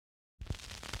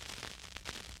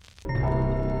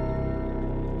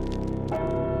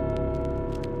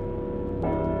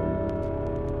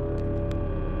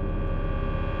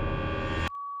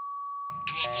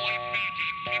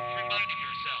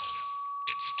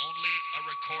Only a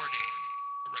recording.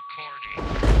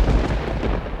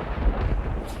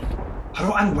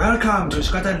 Hello and welcome to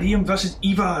Scott and Liam vs.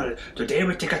 Evil. Today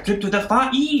we take a trip to the Far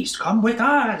East. Come with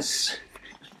us.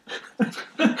 To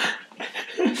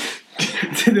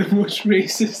the most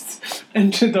racist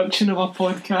introduction of a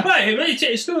podcast. Right,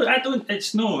 it's no.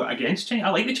 It's no against China.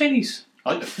 I like the Chinese.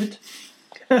 I like the food.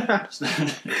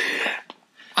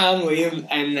 I'm Liam,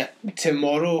 and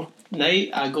tomorrow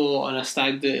night I go on a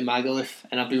stag do to Magaluf,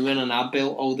 and I've been wearing an ab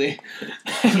belt all day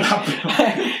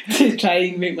to try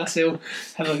and make myself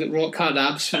have like rock hard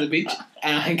abs for the beach.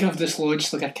 And I think I've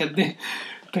dislodged like a kidney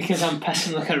because I'm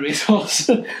pissing like a racehorse.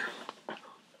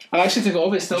 I actually took it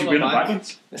off. It's still in my bag.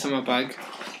 It's in my bag.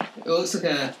 It looks like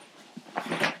a.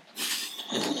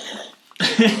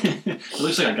 It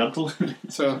looks like a girdle.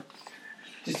 So,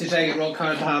 just to try and get rock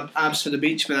hard abs for the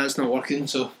beach, but that's not working,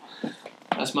 so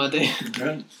that's my day.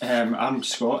 I'm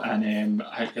Scott, and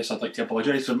I guess I'd like to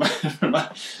apologise for my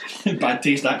bad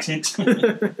taste accents.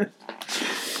 Today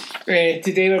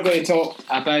we're going to talk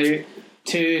about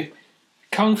two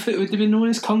Kung Fu, would they be known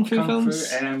as Kung Fu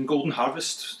films? Golden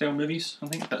Harvest style movies, I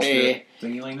think. That's the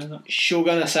thingy line, isn't it?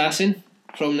 Shogun Assassin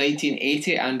from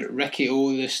 1980 and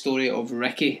Ricky-O, the story of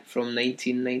Ricky from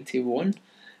 1991.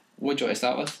 What do you want to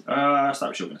start with? Start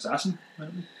with Shogun Assassin.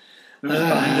 It was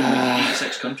banned in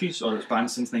 86 countries, or it's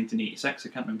banned since 1986, I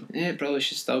can't remember. Yeah, it probably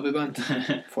should still be banned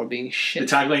for being shit.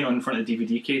 The tagline on the front of the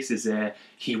DVD case is,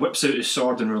 he whips out his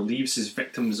sword and relieves his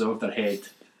victims of their head.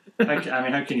 How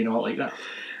can you not like that?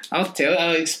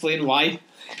 I'll explain why.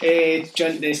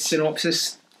 The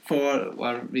synopsis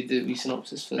read the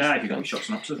synopsis for this. If you got a short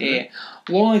synopsis.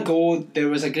 Long ago, there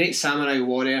was a great samurai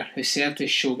warrior who served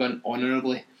his shogun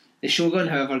honourably. The shogun,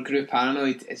 however, grew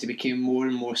paranoid as he became more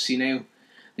and more senile.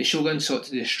 The shogun sought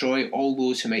to destroy all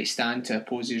those who might stand to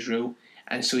oppose his rule,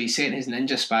 and so he sent his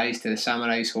ninja spies to the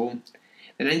samurai's home.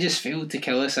 The ninjas failed to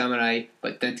kill the samurai,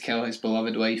 but did kill his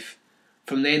beloved wife.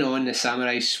 From then on, the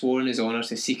samurai swore in his honour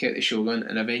to seek out the shogun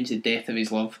and avenge the death of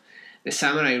his love. The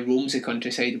samurai roams the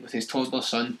countryside with his toddler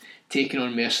son, taking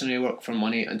on mercenary work for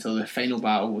money until the final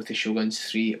battle with the shogun's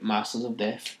three masters of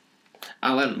death.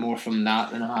 I learnt more from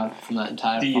that than I have from that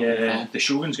entire film. The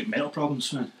shogun's got mental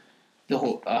problems, man. The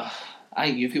whole... I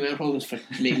think you've got mental problems for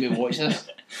making me watch this.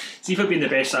 See, for being the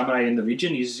best samurai in the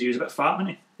region, he was a bit fat,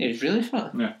 wasn't he? He was really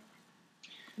fat. Yeah.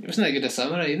 He wasn't that good a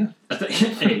samurai either.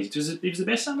 He was the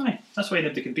best samurai. That's why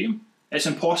nobody can beat him. It's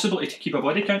impossible to keep a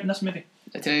body count in this movie.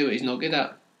 I tell you what he's not good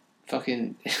at.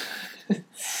 Fucking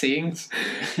sayings.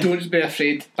 Don't be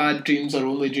afraid, bad dreams are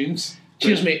only dreams.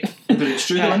 Cheers, mate. But it's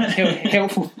true though, isn't it?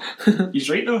 Helpful. He's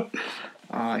right though.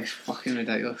 He's fucking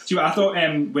ridiculous. See what I thought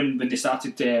when they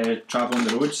started travelling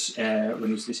the roads,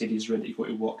 when they said he's ready to go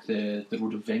to walk the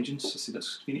road of vengeance, I said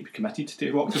you need to be committed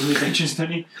to walk the road of vengeance,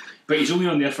 don't you? But he's only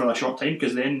on there for a short time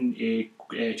because then he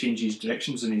changes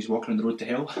directions and he's walking on the road to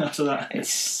hell after that.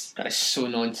 That's so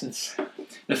nonsense.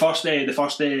 The first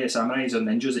samurais or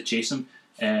ninjas that chase him,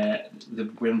 they're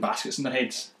wearing baskets in their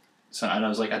heads. So, and I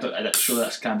was like, I'm sure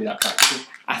that can't be that practical.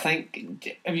 I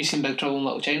think, have you seen Big Trouble in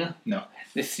Little China? No.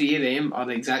 The three of them are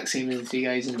the exact same as the three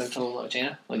guys in Big Trouble in Little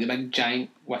China. Like the big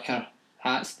giant wicker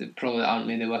hats that probably aren't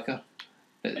made of wicker.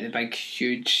 But the big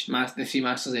huge, the three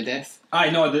masters of death. I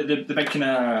know, the big kind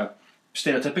of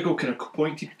stereotypical kind of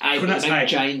pointy. The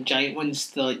big giant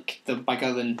ones, they're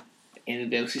bigger than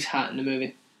anybody else's hat in the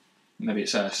movie. Maybe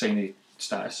it's a sign of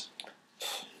status.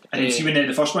 And then see when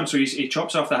the first one, so he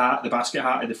chops off the basket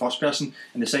hat of the first person,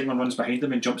 and the second one runs behind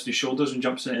him and jumps to his shoulders and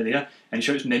jumps into there, and he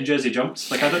shouts ninja as he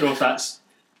jumps. Like, I don't know if that's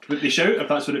what they shout, if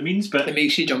that's what it means, but... It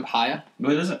makes you jump higher.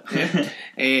 What is it? Yeah.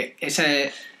 It's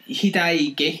a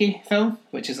Hidai Geki film,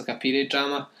 which is like a period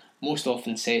drama, most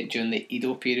often set during the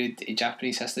Edo period in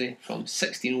Japanese history, from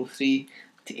 1603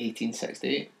 to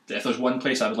 1868. If there's one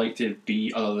place I would like to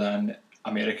be other than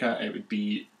America, it would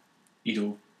be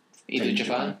Edo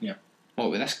Japan? Yeah.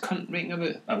 What would this cunt writing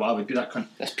about? Well, I would be that cunt.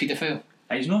 This paedophile.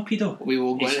 He's not a pedo. We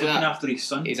will go into that. He's looking after his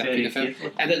son. He's a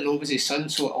paedophile. I didn't know it was his son,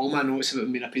 so all my notes about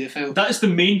him being a paedophile. That is the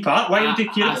main part. Why would they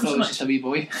care I about thought it was just a wee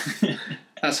boy.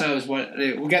 That's how I was worried.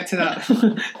 Right, we'll get to that.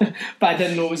 But I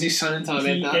didn't know it was his son until I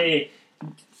read that.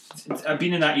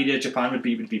 Being in that area of Japan would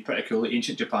be pretty cool.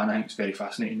 Ancient Japan, I think, is very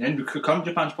fascinating. And current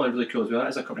Japan's probably really cool as well. That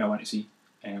is a company I want to see.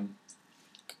 I've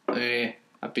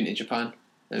been to Japan.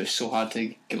 It was so hard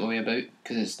to get my way about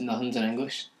because nothing's in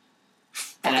English.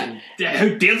 How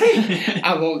dare they?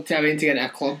 I went to get into a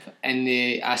club and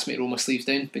they asked me to roll my sleeves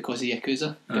down because of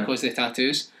Yakuza, because of the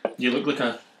tattoos. You look like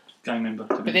a gang member.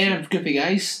 But then a group of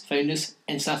guys found us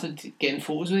and started getting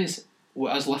photos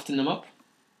with us lifting them up.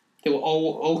 They were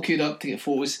all queued up to get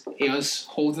photos of us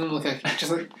holding them like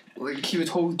he would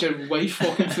hold your wife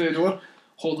walking through the door,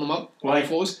 holding them up, Why? on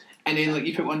floors, and then like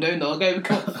you put one down, the other guy would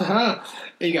come.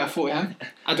 And you get a photo of him.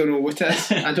 I don't know what it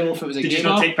is. I don't know if it was a Did you game.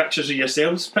 not take pictures of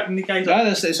yourselves picking the guys up?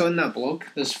 Yeah, it's on that blog.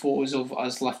 There's photos of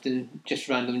us lifting just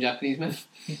random Japanese men.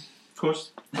 Of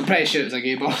course. I'm pretty sure it was a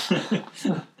gay bar.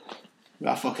 But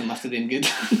I fucking lifted him good.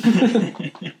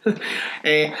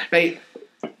 Right,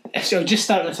 so just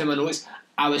starting with my notes.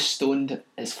 I was stoned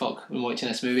as fuck when watching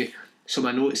this movie, so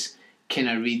my notes kind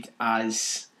of read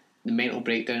as the mental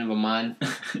breakdown of a man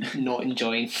not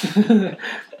enjoying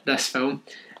this film.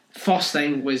 First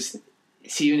thing was,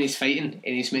 see when he's fighting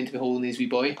and he's meant to be holding his wee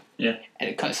boy, Yeah. and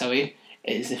it cuts away.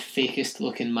 It is the fakest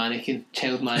looking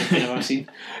child mannequin I've ever seen.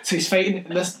 So he's fighting,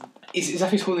 and this, it's as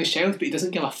if he's holding his child, but he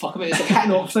doesn't give a fuck about it. It's like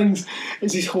hitting off things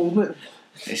as he's holding it.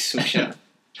 It's so shit.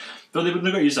 Though they wouldn't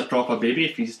have got to use a proper baby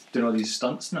if he's doing all these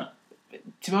stunts and that.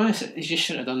 To be honest, he just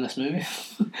shouldn't have done this movie.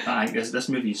 I think this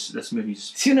movie's.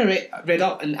 See, when I read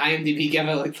up and IMDb give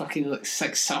it like fucking like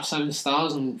 6 or 7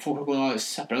 stars, and folk are going, "Oh,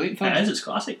 it's a brilliant film." It is. It's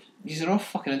classic. These are all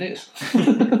fucking idiots.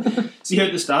 See how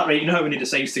at the start, right? You know how when he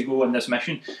decides to go on this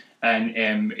mission,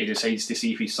 and he decides to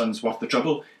see if his son's worth the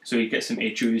trouble, so he gets him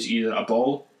to choose either a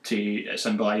ball to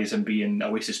symbolise him being a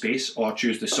waste of space, or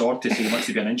choose the sword to say he wants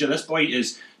to be a ninja. This boy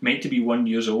is meant to be 1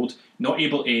 year old, not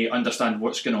able to understand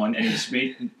what's going on, and he's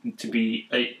made to be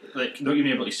like not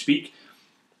even able to speak.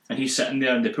 And he's sitting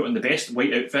there, and they put on the best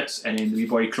white outfits, and then the wee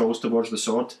boy crawls towards the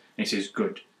sword, and he says,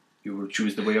 "Good, you will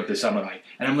choose the way of the samurai."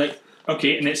 And I'm like,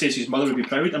 okay, and it says his mother would be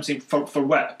proud. I'm saying, for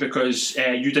what? Because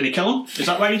you didn't kill him? Is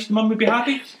that why his mum would be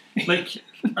happy? Like,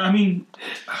 I mean...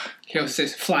 He also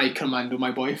says, "Fly, commando,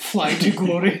 my boy, fly to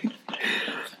glory."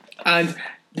 And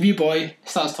the wee boy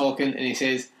starts talking, and he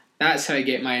says, "That's how I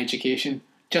get my education.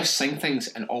 Just sing things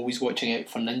and always watching out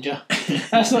for ninja."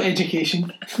 That's not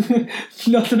education.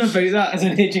 Nothing about that is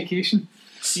an education.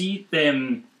 See,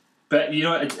 but you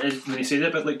know, when he said it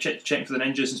about like checking for the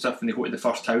ninjas and stuff, when they go to the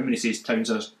first town, when he says towns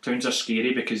are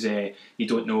scary because you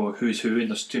don't know who's who and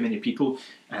there's too many people,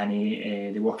 and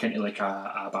they walk into like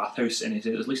a bathhouse, and he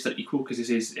says at least they're equal, because he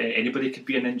says anybody could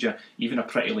be a ninja, even a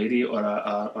pretty lady or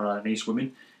a nice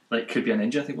woman like could be a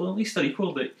ninja. I think, well, at least they're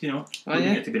equal, that you know, they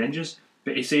get to be ninjas.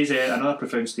 But he says another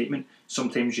profound statement: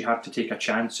 sometimes you have to take a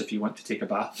chance if you want to take a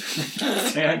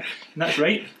bath. And that's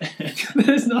right.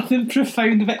 There's nothing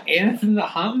profound about anything that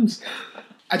happens.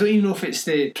 I don't even know if it's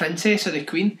the princess or the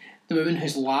queen, the woman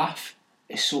whose laugh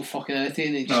is so fucking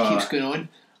irritating, it just keeps going on.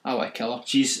 I want to kill her.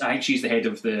 I think she's the head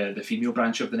of the female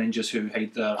branch of the ninjas who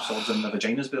hide their swords in their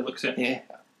vaginas, by the looks of it.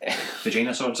 Yeah.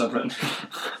 Vagina swords, I've written.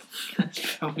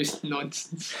 That was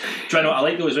nonsense. Do you know what I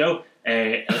like though as well?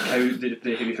 Like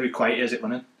how quiet he is at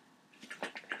running.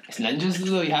 It's ninjas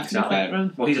though, you have to be quiet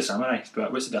around. Well, he's a samurai,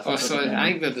 but what's the difference? Oh, so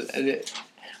I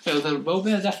think there will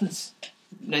be a difference.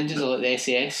 Ninjas are like the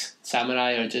SAS,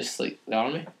 samurai are just like the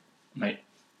army. Right.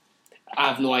 I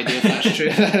have no idea if that's true.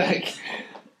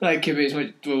 That could be as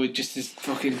much, well, just as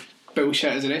fucking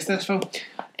bullshit as the rest of this film.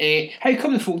 How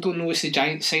come the folk don't notice the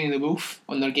giant sign of the wolf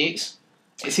on their gates?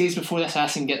 It says before the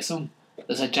assassin gets them,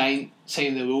 there's a giant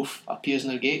sign of the wolf appears on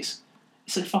their gates.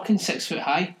 It's like fucking 6 foot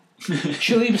high.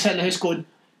 Surely you'd be sitting in the house going,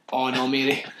 "Oh no,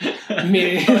 Mary,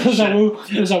 there's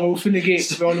a wolf in the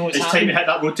gates. We all know what's It's happening. time to hit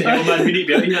that road to hell, man. We need to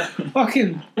be out of here."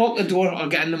 Fucking lock the door or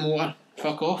get in the motor.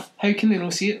 Fuck off. How can they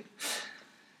not see it?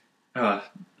 I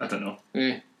don't know.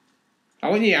 Yeah. I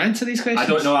want you to answer these questions.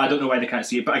 I don't know why they can't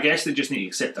see it, but I guess they just need to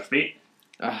accept their fate.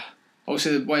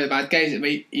 Also, one of the bad guys, it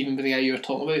might even be the guy you were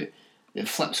talking about, that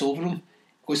flips over him,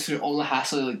 goes through all the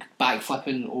hassle of like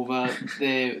backflipping over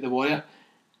the warrior.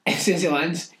 And as soon as he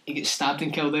lands, he gets stabbed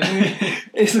and killed anyway.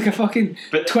 It's like a fucking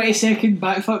 20-second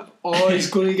backflip. Oh, he's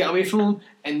going to get away from him,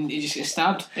 and he just gets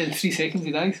stabbed. In 3 seconds,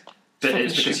 he dies. But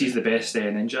it's because he's the best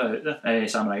ninja out there,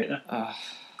 samurai out there.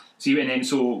 See, and then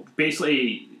so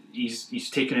basically he's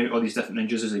taking out all these different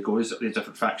ninjas as he goes. The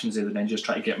different factions of the ninjas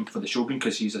try to get him for the shogun,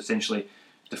 because he's essentially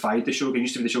defied the shogun. He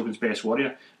used to be the shogun's best warrior,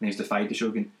 and he's defied the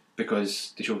shogun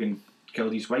because the shogun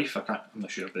killed his wife. I'm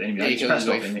not sure, but anyway, he's pissed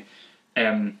off anyway.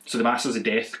 So the Masters of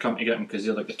Death come to get him because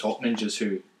they're like the top ninjas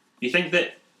who... You think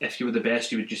that if you were the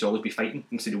best, you would just always be fighting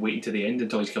instead of waiting to the end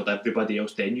until he's killed everybody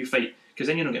else, then you fight, because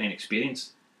then you're not getting any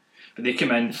experience. But they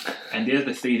come in, and they're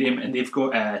the 3 of them, and they've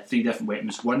got 3 different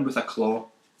weapons: one with a claw,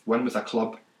 one with a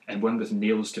club, and one with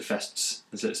nails to fists,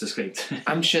 as it's described.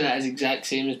 I'm sure that is exact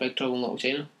same as Big Trouble in Little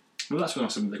China. Well, that's what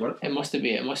they got it from.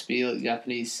 It must be like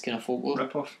Japanese kind of folklore.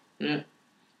 Rip off. Yeah.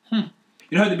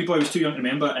 You know how the wee boy was too young to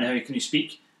remember, and how can he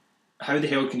speak? How the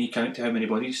hell can he count to how many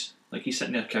bodies? Like, he's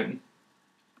sitting there counting.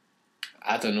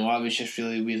 I don't know, I was just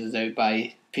really weirded out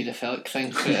by paedophilic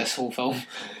thing through this whole film.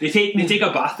 They take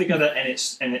a bath together, and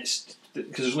it's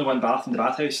because there's only one bath in the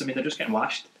bathhouse. I mean, they're just getting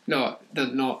washed. No, they're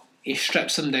not. he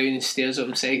strips them down and stares at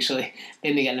them sexually.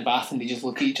 Then they get in the bath and they just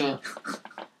look at each other.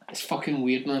 It's fucking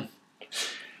weird, man.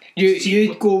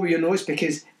 You go with your notes,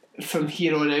 because from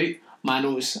here on out, my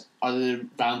notes are the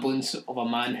ramblings of a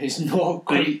man who's not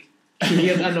quite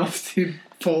clear enough to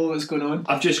follow what's going on.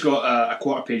 I've just got a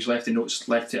quarter page left of notes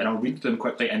left, and I'll read them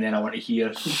quickly, and then I want to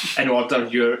hear in order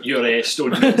your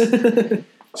stone notes.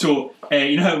 So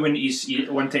you know how when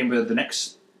one time with the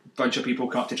next bunch of people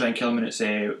come up to try and kill him, and it's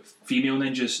female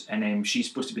ninjas, and she's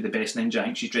supposed to be the best ninja. I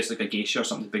think she's dressed like a geisha or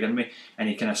something to begin with, and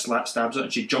he kind of stabs her,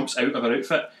 and she jumps out of her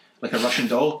outfit like a Russian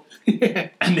doll. Yeah.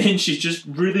 And then she's just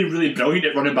really, really brilliant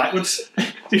at running backwards.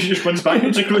 She just runs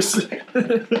backwards across, and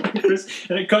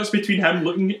it cuts between him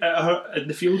looking at her in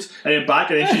the field and then back,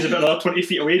 and then she's about another 20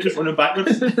 feet away just running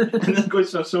backwards. And it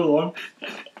goes for so long.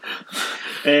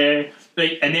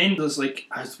 Right, and then there's I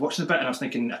was watching a bit and I was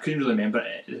thinking, I couldn't really remember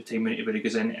it at the time when he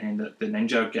goes in, and then the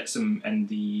ninja gets him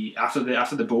in after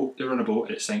the boat. They're on a boat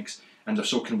and it sinks and they're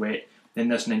soaking wet. Then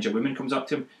this ninja woman comes up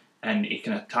to him and he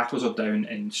kind of tackles her down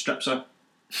and strips her.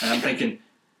 And I'm thinking,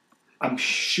 I'm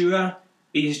sure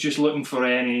he's just looking for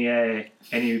any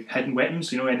hidden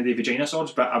weapons, any of the vagina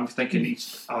swords. But I'm thinking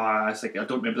I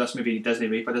don't remember this movie Disney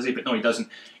Raper, does he? But no, he doesn't.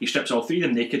 He strips all three of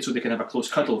them naked so they can have a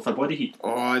close cuddle for body heat.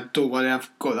 Oh, don't worry,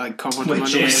 I've got that covered.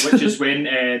 Which is when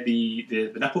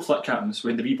the nipple flick happens,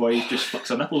 when the wee boy just flicks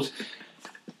her nipples.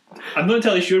 I'm not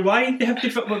entirely sure why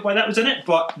why that was in it,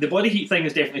 but the body heat thing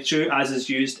is definitely true, as is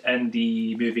used in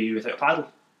the movie Without a Paddle,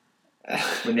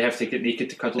 when they have to get naked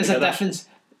to cuddle There's together. a difference.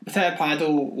 Without a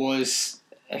Paddle was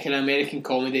like an American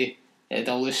comedy. It had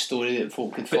all this story that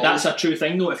folk could follow. But that's a true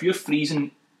thing though. If you're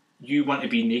freezing, you want to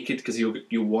be naked because you'll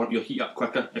heat up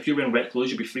quicker. If you're wearing wet clothes,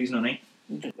 you'll be freezing all night.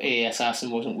 Assassin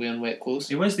wasn't wearing wet clothes.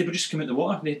 He was. They would just come out the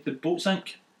water. The boat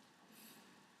sank.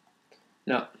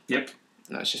 No. Yep.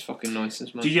 That's just fucking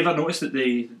nonsense, man. Did you ever notice that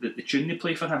the tune they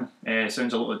play for him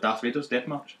sounds a lot like Darth Vader's Death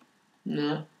March?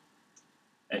 No.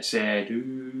 It's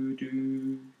do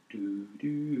do do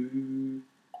do.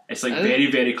 It's very,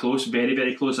 very close,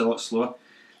 a lot slower.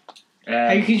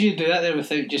 How could you do that there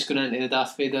without just going into the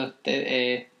Darth Vader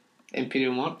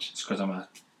Imperial March? It's because I'm a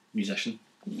musician.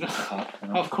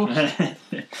 Of course.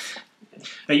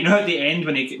 Right, you know at the end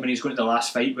when he's going to the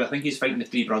last fight, where I think he's fighting the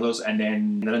three brothers, and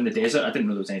then they're in the desert. I didn't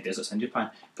know there was any deserts in Japan,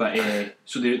 but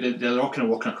so they're all kind of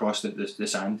walking across the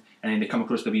sand, and then they come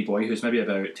across the wee boy who's maybe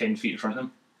about 10 feet in front of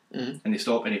them. And they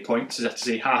stop and he points as if to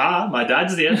say, "Ha ha, my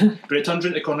dad's there." But it turns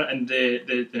around the corner and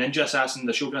the ninja assassin,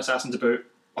 the Shogun assassin's about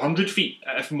 100 feet,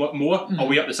 if more,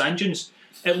 away up the sand dunes.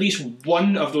 At least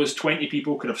one of those 20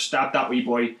 people could have stabbed that wee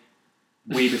boy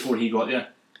way before he got there.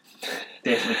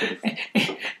 Definitely could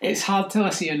have. It's hard to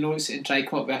listen to your notes and try to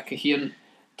come up with a coherent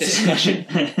discussion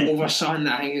over something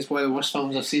that I think is one of the worst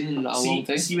films I've seen in a long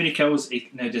time. See when he kills,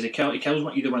 does he kill? He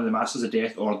kills either one of the Masters of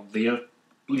Death or their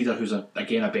leader, who's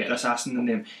again a better assassin than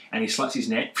them, and he slits his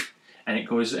neck, and it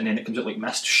goes, and then it comes out like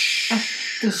mist.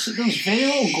 There's very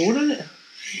little gore in it.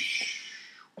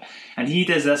 And he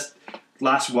does this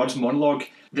last words monologue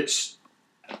that's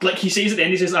like he says at the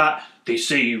end. He says that they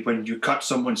say when you cut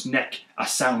someone's neck, a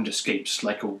sound escapes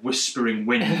like a whispering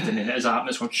wind, and then his arm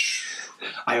is going.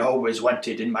 I always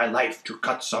wanted in my life to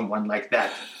cut someone like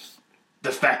that.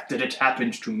 The fact that it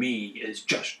happened to me is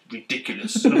just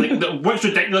ridiculous. And I'm like, what's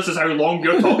ridiculous is how long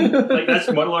you're talking. Like, this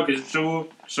monologue is so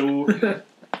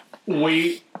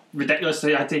way ridiculous.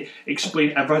 I had to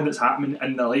explain everything that's happening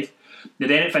in their life.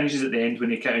 And then it finishes at the end when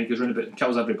he goes round about and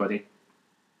kills everybody.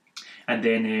 And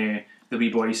then the wee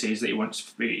boy says that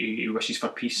he wishes for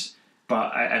peace.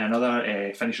 But in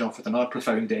another, finishing off with another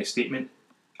profound statement,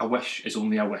 a wish is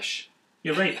only a wish.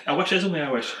 You're right. A wish is only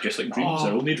a wish, just like dreams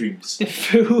are only dreams. The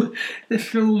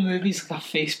full movie's like a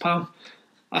facepalm.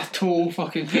 A total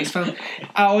fucking facepalm.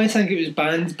 I always think it was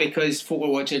banned because folk were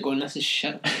watching it going, this is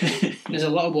shit. There's a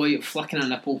little boy flicking a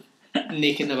nipple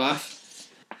naked in the bath.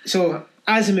 So,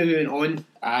 as the movie went on,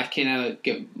 I kind of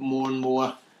get more and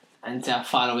more into a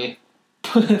faraway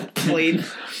plane.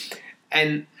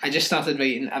 And I just started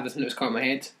writing everything that was caught in my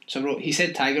head. So I wrote, he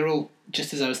said tiger roll,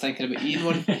 just as I was thinking about eating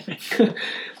one.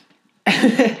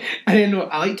 I didn't know,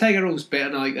 I like tiger rolls better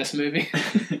than I like this movie.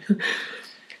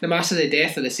 The Masters of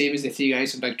Death are the same as the three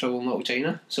guys in Big Trouble in Little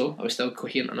China, so I was still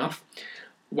coherent enough.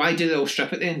 Why do they all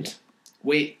strip at the end?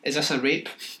 Wait, is this a rape?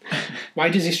 Why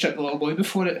does he strip the little boy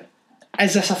before it?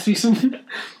 Is this a threesome?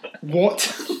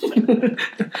 What?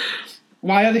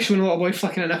 Why are they showing a little boy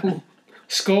flicking a nipple?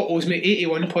 Scott owes me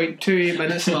 81.28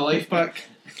 minutes of my life back.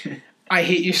 I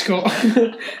hate you, Scott.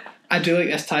 I do like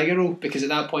this tiger roll because at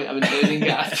that point I went down and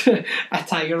got a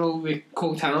tiger roll with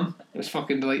cold ham. It was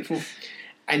fucking delightful.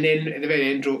 And then at the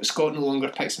very end wrote, Scott no longer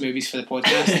picks movies for the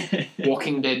podcast.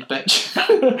 Walking Dead bitch.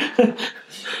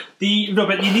 No,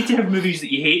 but you need to have movies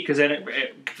that you hate because then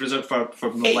it preserves for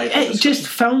no life. It just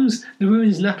films the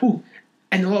woman's nipple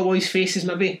and the little boy's face is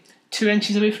maybe 2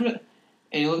 inches away from it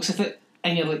and he looks at it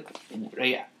and you're like,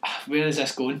 right, where is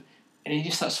this going? And he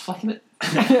just starts flicking it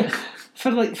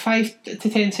for like 5 to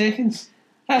 10 seconds.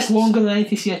 That's longer than I need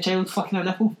to see a child flicking a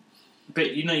nipple.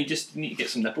 But you just need to get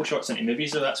some nipple shots into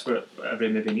movies, though. That's what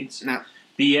every movie needs. Nah. At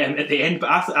the end, but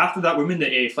after that woman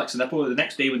that flicks the nipple, the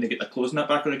next day when they get their clothes knit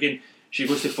back on again, she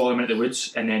goes to follow him into the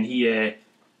woods, and then he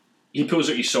pulls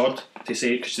out his sword to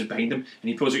say, because she's behind him, and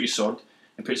he pulls out his sword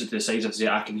and puts it to the side to say,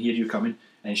 I can hear you coming,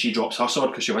 and she drops her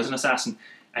sword because she was an assassin,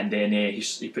 and then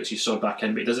he puts his sword back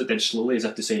in, but he does it then slowly as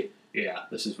if to say, yeah,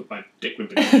 this is what my dick would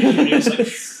be. And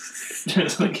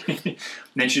it's like, and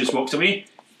then she just walks away.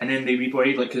 And then the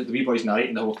wee boy's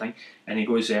narrating the whole thing, and he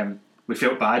goes, we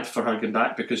felt bad for her going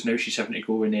back because now she's having to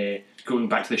go and going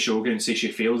back to the Shogun and say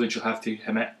she failed and she'll have to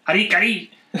him it. Harikari!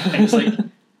 And it's like,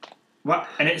 what?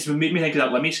 And it's made me think of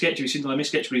that Lemmy sketch. Have you seen the Lemmy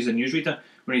sketch where he's a newsreader?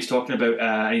 When he's talking about,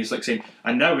 and he's like saying,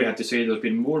 and now we have to say there's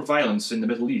been more violence in the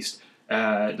Middle East.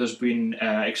 There's been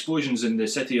explosions in the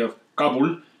city of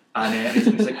Kabul. And he's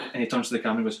like, and he turns to the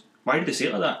camera and goes, why did they say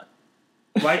it like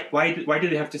that? Why do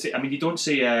they have to say? I mean, you don't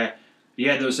say,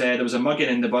 yeah, there was a mugging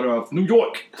in the borough of New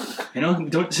York. You know, they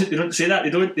don't say that. They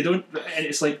don't. And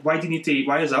it's like, why do you need to?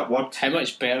 Why is that word? How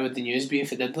much better would the news be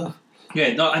if it did though?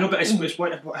 Yeah, no, I know, but it's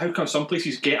how come some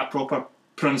places get a proper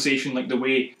pronunciation like the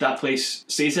way that place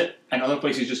says it, and other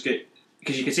places just get,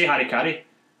 because you could say harikari,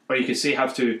 or you could say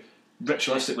have to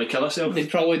ritualistically kill herself. They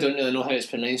probably don't really know how it's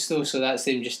pronounced though, so that's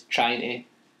them just trying to.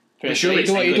 But surely it's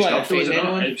English dubbed, though, is it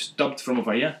not? It's dubbed from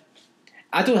over here.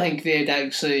 I don't think they'd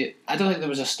actually. I don't think there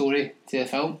was a story to the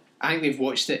film. I think they've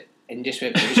watched it and just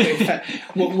went, we're just going to fit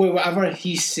whatever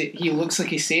he looks like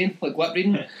he's saying, like lip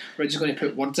reading. We're just going to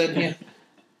put words in here.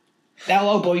 That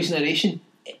little boy's narration,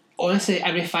 honestly,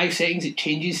 every 5 seconds it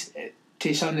changes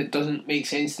to something that doesn't make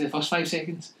sense to the first 5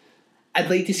 seconds. I'd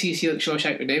like to see like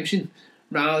Shawshank Redemption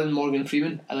rather than Morgan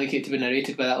Freeman. I'd like it to be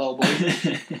narrated by that little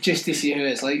boy just to see how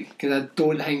it's like, because I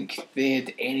don't think they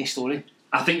had any story.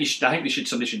 I think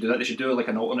somebody should do that. They should do like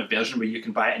an alternate version where you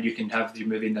can buy it and you can have the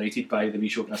movie narrated by the wee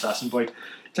Shogun assassin boy.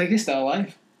 It's like he's still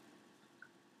alive.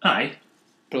 Aye.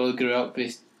 Probably grew up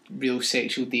with real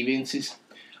sexual deviances.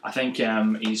 I think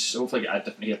he's hopefully got a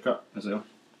different haircut as well.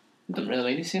 I don't really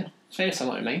mind his hair. It's very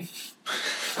similar to mine.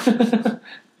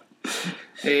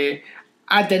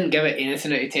 I didn't give it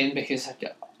anything out of 10 because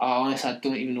honestly I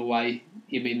don't even know why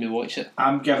you made me watch it.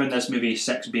 I'm giving this movie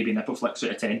 6 baby nipple flicks out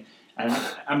of 10. And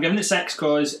I'm giving it 6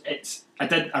 because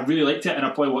I really liked it, and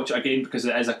I'll probably watch it again because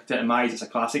it is in my eyes it's a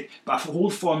classic. But I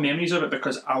hold fond memories of it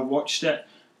because I watched it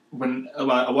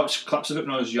I watched clips of it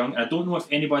when I was young. I don't know if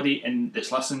anybody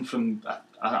that's listening from,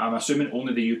 I'm assuming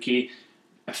only the UK,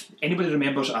 if anybody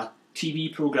remembers a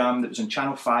TV programme that was on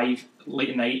Channel 5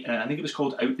 late at night, and I think it was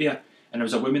called Out There, and there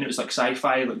was a woman, it was like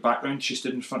sci-fi like background, she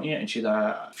stood in front of it and she had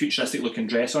a futuristic looking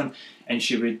dress on, and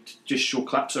she would just show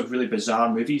clips of really bizarre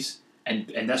movies.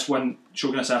 And this one,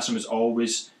 Shogun Assassin was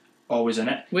always in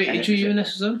it. Wait, did you when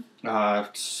this was on?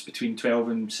 Between 12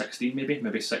 and 16 maybe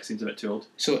 16's a bit too old.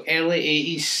 So early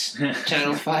 80s,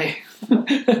 Channel 5.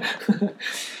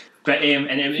 But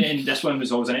and this one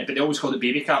was always in it, but they always called it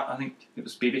Baby Cart. I think it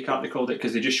was Baby Cart they called it,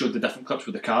 because they just showed the different clips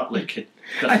with the cart, like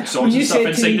different songs and stuff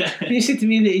inside it. You said to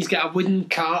me that he's got a wooden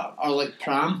cart or like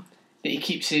pram that he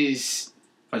keeps his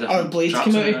blades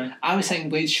come out of. I was thinking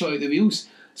blades shot out the wheels.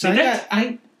 So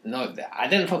no, I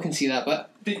didn't fucking see that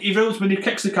bit. He rolls when he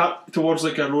kicks the cart towards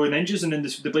like a row of ninjas, and then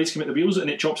the blades come out the wheels, and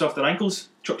it chops off their ankles,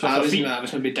 chops off their feet. I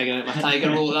was maybe digging out my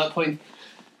tiger roll at that point,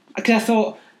 because I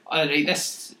thought, alright,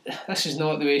 this is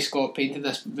not the way Scott painted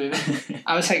this movie.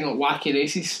 I was thinking like wacky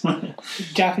races,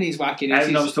 Japanese wacky races.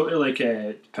 And I was totally like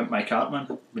Pimp My Cart, man.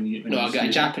 I got a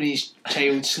Japanese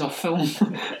child snuff film.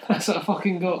 That's what I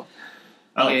fucking got.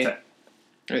 I liked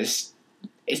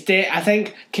it. I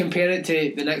think compare it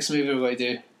to the next movie we're going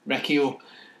to do, Rikio,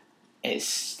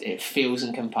 it fails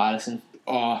in comparison.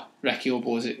 Oh, Rikio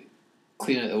blows it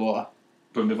clean out the water.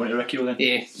 We'll move on to Rikio then.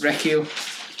 Yeah, Rikio.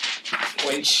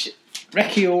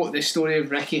 Rikio, the story of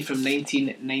Riki from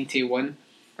 1991.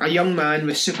 A young man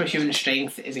with superhuman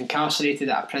strength is incarcerated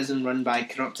at a prison run by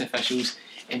corrupt officials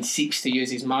and seeks to use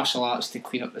his martial arts to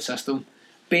clean up the system.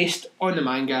 Based on the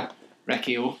manga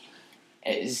Rikio,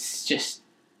 it is just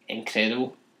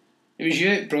incredible. It was you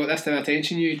that brought this to my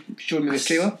attention. You showed me the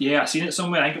trailer. Yeah, I seen it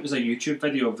somewhere. I think it was a YouTube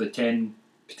video of the 10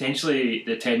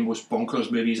 most bonkers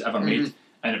movies ever made,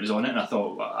 and it was on it, and I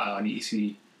thought, I need to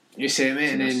see. You sent me,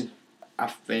 and then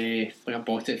I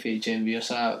bought it for GMV or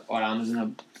so, or Amazon.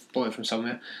 I bought it from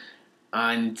somewhere,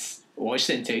 and watched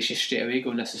it and texted you straight away,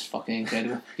 going, "This is fucking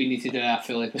incredible. We need to do a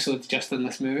full episode just on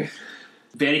this movie."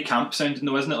 Very camp sounding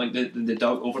though, isn't it? Like the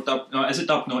dub overdub. No, is it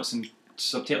dub? No, it's in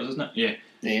subtitles, isn't it? Yeah.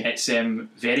 It's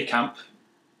very camp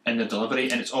in the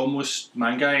delivery, and it's almost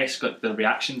manga-esque, like the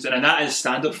reactions, and that is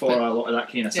standard for a lot of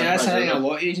that kind of cinema. Yeah, that's I think a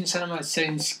lot of Asian cinema. It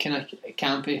sounds kind of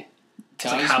campy. It's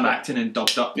like ham acting and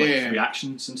dubbed up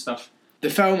reactions and stuff. The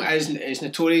film is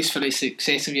notorious for its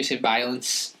excessive use of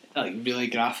violence, like really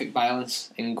graphic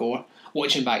violence and gore.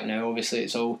 Watching back now, obviously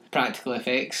it's all practical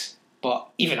effects. But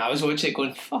even I was watching it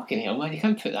going, fucking hell, man, you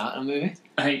can't put that in a movie.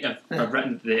 I think I've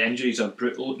written the injuries are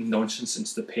brutal nonsense and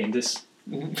stupendous.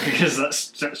 Because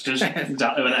that's just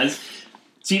exactly what it is.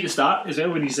 See at the start as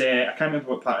well when he's I can't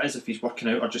remember what part it is, if he's working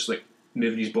out or just like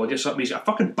moving his body or something, he's got a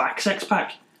fucking back six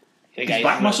pack. His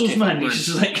back muscles, man. He's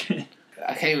just like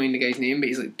I can't remember the guy's name, but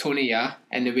he's like Tony Ya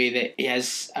in the way that he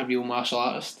is a real martial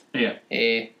artist.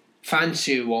 Yeah. Fan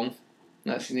Su Wong.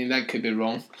 That's his name. That could be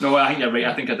wrong. No, I think you're right.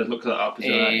 I think I did look that up as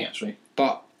well. I think that's right.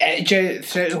 But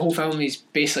throughout the whole film, he's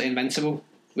basically invincible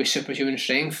with superhuman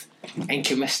strength and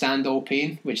can withstand all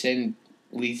pain, which then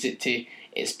leads it to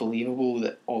it's believable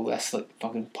that all this like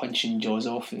fucking punching jaws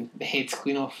off and the head's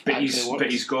clean off. But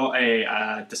he's got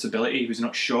a disability. He was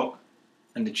not shot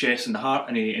in the chest and the heart,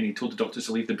 and he told the doctors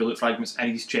to leave the bullet fragments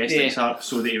in his chest and his heart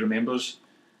so that he remembers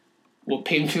what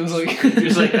pain feels like. He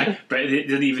was like, but they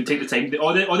didn't even take the time.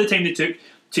 All the time they took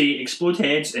to explode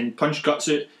heads and punch guts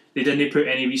out, they didn't put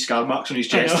any wee scar marks on his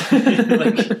chest.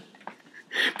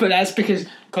 But that's because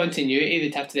continuity.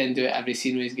 They'd have to then do it every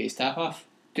scene where he gets tap off.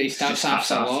 But he stabs half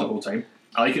the whole time.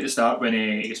 I like it at the start when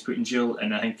he gets put in jail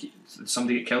and I think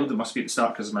somebody get killed. It must be at the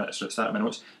start because it's at the start of my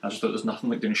notes. I just thought there's nothing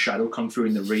like doing a shadow come through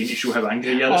in the rain to show how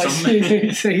angry you are at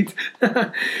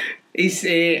something. He's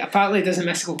apparently does a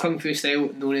mystical kung fu style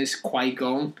known as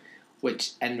Qui-Gong,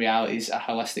 which in reality is a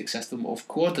holistic system of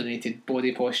coordinated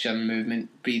body posture, movement,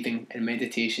 breathing and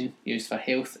meditation used for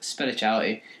health,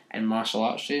 spirituality and martial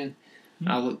arts training.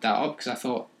 I looked that up because I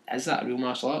thought, is that a real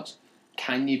martial arts?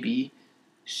 Can you be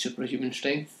superhuman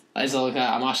strength? Is there like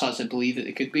a martial arts that believe that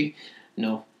they could be?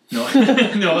 No. No,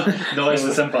 it's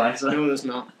the simple answer. No, there's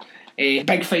not.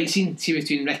 Big fight scene, see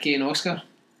between Ricky and Oscar,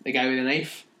 the guy with the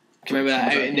knife. Do you remember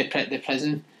that out in the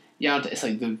prison yard? It's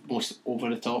like the most over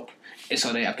the top. It's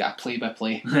alright, I've got a play by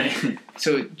play.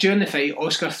 So during the fight,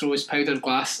 Oscar throws powdered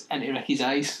glass into Ricky's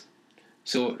eyes.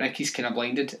 So Ricky's kind of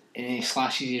blinded and he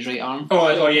slashes his right arm.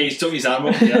 Oh yeah, he's took his arm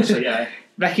off. Yeah, so yeah.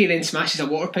 Ricky then smashes a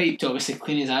water pipe to obviously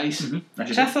clean his eyes.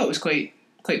 Which I thought was quite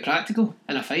practical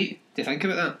in a fight. Do you think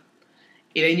about that?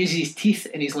 He then uses his teeth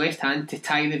in his left hand to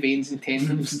tie the veins and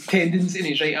tendons in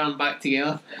his right arm back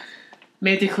together.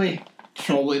 Medically,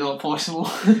 probably not possible.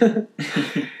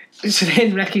 So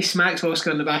then Ricky smacks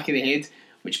Oscar in the back of the head,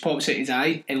 which pops out his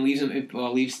eye and leaves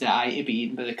the eye to be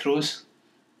eaten by the crows.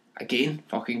 Again,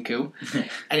 fucking cool. And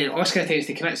then Oscar attempts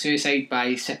to commit suicide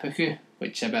by seppuku,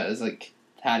 which I bet is like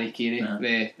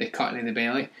Harikiri, the cutting in the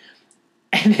belly.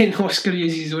 And then Oscar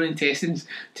uses his own intestines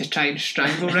to try and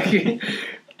strangle Ricky.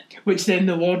 Which then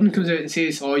the warden comes out and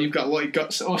says, "Oh, you've got a lot of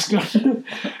guts, Oscar."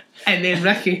 And then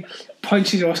Ricky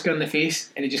punches Oscar in the face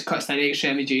and it just cuts to an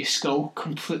extra image of his skull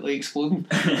completely exploding.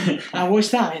 And I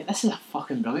watched that, and this is a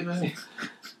fucking brilliant movie.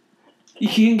 You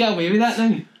can't get away with that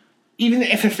now. Even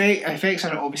if effects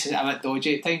are obviously a bit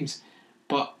dodgy at times,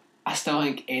 but I still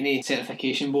think any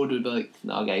certification board would be like,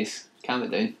 "No, guys, calm it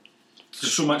down."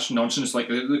 There's so much nonsense. Like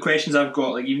the questions I've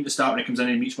got, like even at the start when he comes in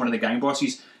and meets one of the gang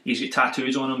bosses, he's got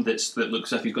tattoos on him that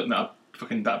looks as if he's got a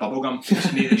fucking bit of bubble gum.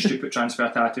 Just made these stupid transfer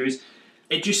tattoos.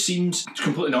 It just seems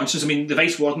completely nonsense. I mean, the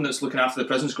vice warden that's looking after the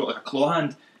prison's got like a claw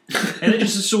hand, and it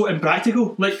just is so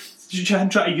impractical. Like, did you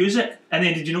try to use it? And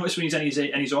then did you notice when he's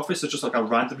in his office, there's just like a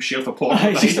random shelf of porn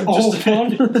behind him? Porn.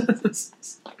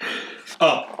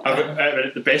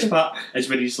 The best part is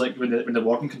when he's like when the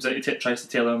warden comes in, tries to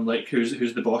tell him like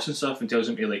who's the boss and stuff, and tells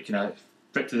him to like kind of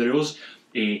fit to the rules.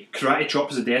 He karate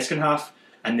chops the desk in half,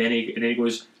 and then he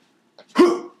goes,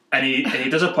 and he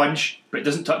does a punch, but it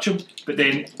doesn't touch him. But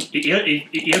then he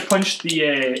air punched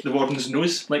the warden's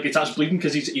nose, like it starts bleeding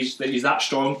because he's that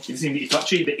strong. He doesn't even need to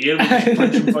touch it. The air will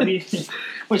punch him funny.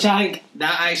 Which I think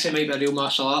that actually might be a real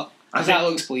martial art. Because that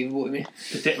looks believable to me.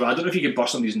 Well, I don't know if you could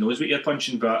burst somebody's nose with ear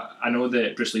punching, but I know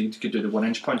that Bruce Lee could do the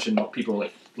 1-inch punch and knock people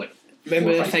like.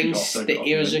 Remember the things that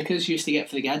air Zukas used to get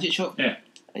for the gadget shop? Yeah.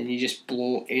 And you just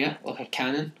blow air like a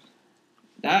cannon.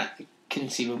 That,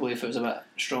 conceivably, if it was a bit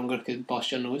stronger, could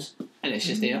bust your nose. And it's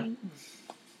just air.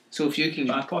 So if you can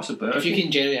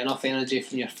generate enough energy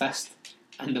from your fist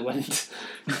and the wind.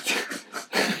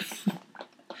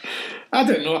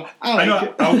 I don't know. I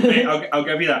know. It. I'll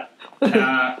give you that.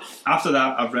 After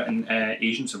that, I've written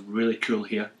Asians have really cool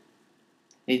hair.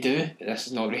 They do. This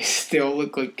is not racist. They all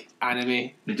look like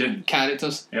anime They do.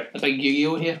 characters. Yep. A big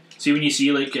Yu-Gi-Oh here. See, when you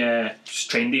see like just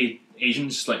trendy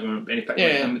Asians, like any picture,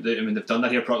 Yeah. like them, when they've done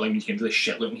their hair properly, I mean, you can really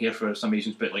shit looking hair for some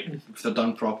Asians, but like if they're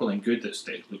done properly and good,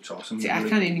 it looks awesome. See, I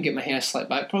can't even get my hair slicked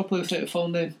back properly without it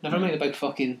falling down. Never mind the big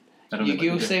fucking I don't know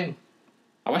Yu-Gi-Oh what they do. style.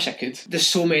 I wish I could. There's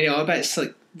so many other bits,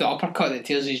 like the uppercut that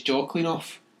tears his jaw clean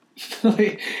off.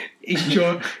 Like, his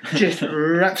jaw just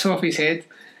rips off his head.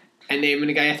 And then when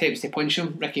the guy attempts to punch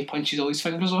him, Ricky punches all his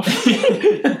fingers off.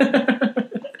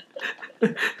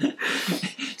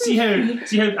 See how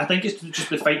I think it's just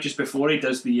the fight just before he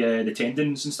does the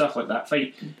tendons and stuff like that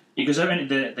fight. He goes out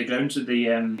into the grounds of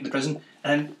the prison,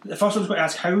 and the first one's got to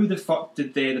ask how the fuck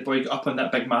did the boy get up on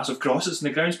that big massive cross that's in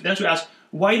the grounds. But then it's got to ask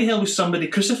why the hell was somebody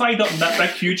crucified up on that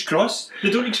big huge cross? They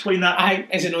don't explain that.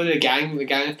 Is it not the gang? The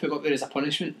gang have put him up there as a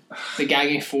punishment. The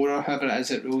gang of 4 or however it is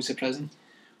that rules the prison.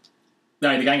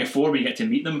 No, the gang of 4 where you get to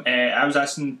meet them. I was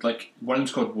asking, like, one of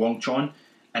them's called Wong Chon,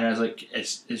 and I was like,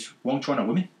 is Wong Chon a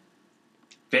woman?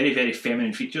 Very, very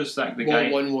feminine features. That the guy.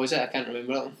 What one was it? I can't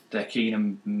remember it. The kind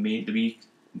of the wee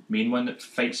main one that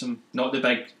fights him, not the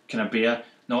big kind of bear,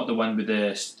 not the one with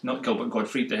not Gilbert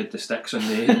Gottfried that had the sticks on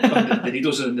the on the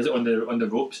needles on the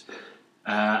ropes.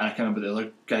 And I can't remember what the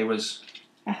other guy was.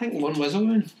 I think one was a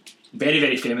woman. Very,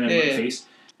 very feminine Yeah. with the face.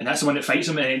 And that's the one that fights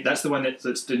him, and that's the one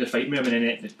that's doing the fight with him, and then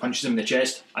it punches him in the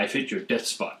chest. I've hit your death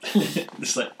spot.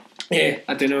 It's like, Yeah,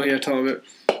 I don't know what you're talking about.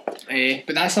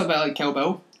 But that's a bit like Kill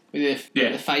Bill with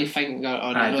the 5 finger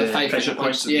or the the 5 pressure finger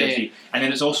points. punch. Yeah. And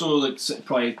then it's also like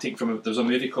probably taken from there's a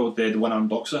movie called the One Armed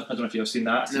Boxer. I don't know if you've seen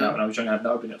that. I seen No. that when I was young. I've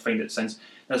never been able to find it since.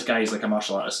 This guy's like a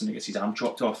martial artist and he gets his arm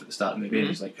chopped off at the start of the movie. And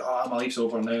he's like, "Oh, my life's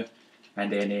over now."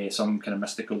 And then some kind of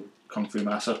mystical kung fu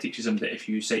master teaches him that if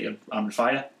you set your arm on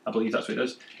fire, I believe that's what it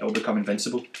is, it will become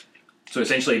invincible. So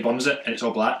essentially he burns it and it's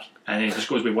all black, and then he just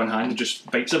goes with one hand and just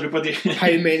bites everybody. How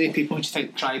many people do you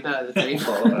think tried that at the time?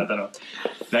 I don't know.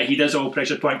 But he does all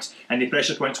pressure points, and he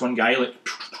pressure points one guy like,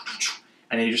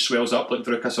 and then he just swells up like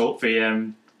Veruca Salt for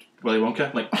Willy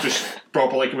Wonka, like just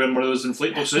proper like wearing one of those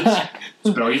inflatable suits.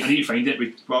 It's brilliant. I need to find it.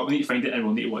 We need to find it, and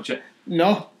we'll need to watch it.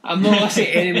 No, I'm not listening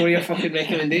to any more of your fucking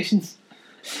recommendations.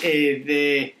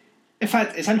 In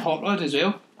fact, it's in Hot Rod as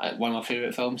well. One of my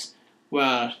favourite films,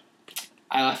 where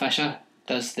Isla Fisher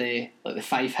does the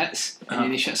 5 hits and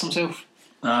then he shits himself.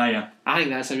 Ah, yeah. I think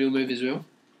that's a real move as well.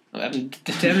 I'm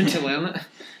determined to learn it.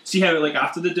 See how like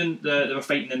after they were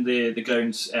fighting in the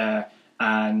grounds,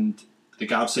 and the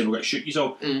guards say we're going to shoot you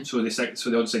all. So they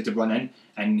all decide to run in,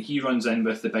 and he runs in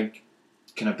with the big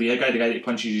kind of bear guy, the guy that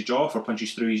punches his jaw off or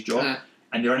punches through his jaw,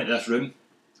 and they run into this room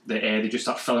that they just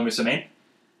start filling with cement.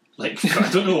 Like I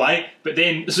don't know why, but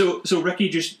then so Ricky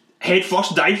just head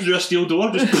first dives through a steel door,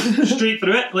 just straight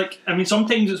through it. Like I mean,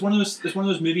 sometimes it's one of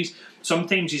those movies.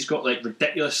 Sometimes he's got like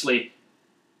ridiculously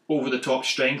over the top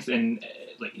strength and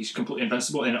like he's completely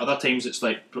invincible, and other times it's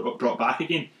like brought back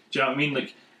again. Do you know what I mean?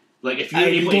 Like if you're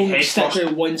able to head stick first,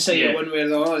 to one side one way or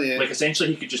the other. Yeah. like essentially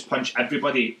he could just punch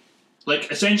everybody. Like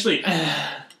essentially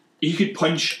he could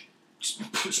punch.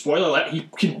 Spoiler alert, he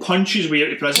can punch his way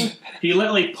out of prison. He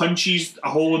literally punches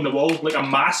a hole in the wall, like a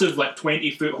massive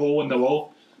 20-foot hole in the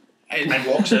wall, and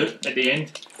walks out at the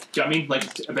end. Do you know what I mean?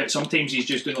 Like, but sometimes he's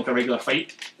just doing like a regular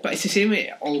fight. But it's the same with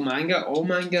all manga. All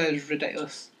manga is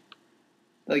ridiculous.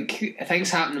 Like, things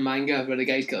happen in manga where the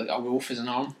guy's got like a wolf as an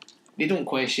arm. They don't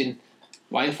question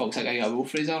why the fuck's that guy got a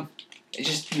wolf for his arm. It's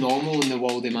just normal in the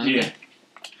world of manga. Yeah.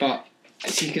 But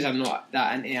see, because I'm not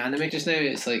that into anime just now,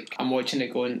 it's like I'm watching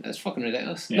it going, that's fucking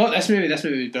ridiculous. Yeah. Not this movie was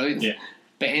brilliant. Yeah.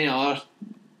 But any other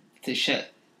the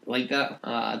shit like that,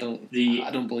 I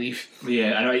don't believe.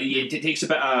 Yeah, I know it takes a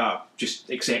bit of just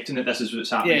accepting that this is what's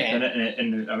happening, Yeah.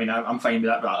 and I mean I'm fine with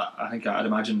that, but I think I'd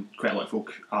imagine quite a lot of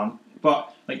folk aren't.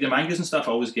 But like the mangas and stuff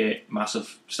always get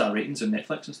massive star ratings on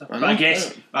Netflix and stuff. But I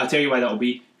guess I'll tell you why that'll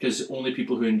be, because only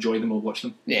people who enjoy them will watch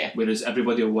them. Yeah. Whereas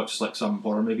everybody will watch like some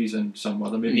horror movies and some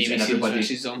other movies, Navy and Seals everybody.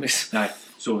 versus zombies. Aye,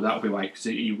 so that'll be why, because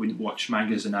you wouldn't watch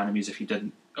mangas and animes if you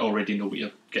didn't already know what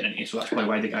you're getting into. So that's probably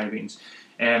why the guy ratings.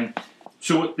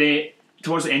 So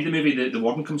towards the end of the movie, the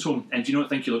warden comes home, and do you not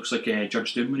think he looks like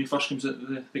Judge Doom when he first comes out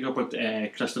the big up with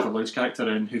Christopher Lloyd's character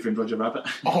in Who Framed Roger Rabbit?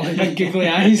 Oh, the big googly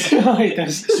eyes. Oh, he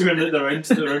does. So wearing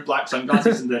the round black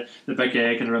sunglasses and the big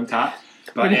kind of rimmed hat.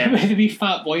 But With the wee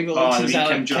fat boy that looks the wee like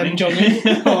Kim Kim Jong-un.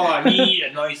 Jong-un. Oh, he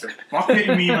annoys the fuck out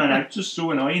of me, man. It's just so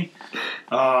annoying.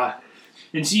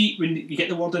 And see, when you get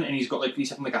the warden and he's got like he's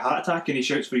having like a heart attack and he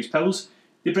shouts for his pills,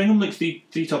 They bring him like three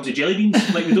tubs of jelly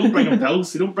beans. Like, they don't bring him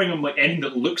pills. They don't bring him like anything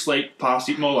that looks like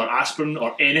paracetamol or aspirin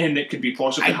or anything that could be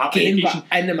possibly heart Again, medication.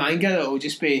 but in the manga, it'll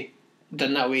just be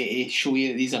done that way to show you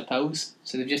that these are pills.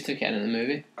 So they've just took it in the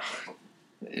movie.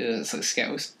 It's like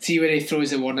Skittles. See where he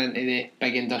throws the warden into the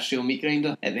big industrial meat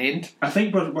grinder at the end? I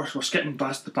think we're skipping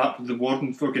past the part where the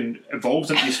warden fucking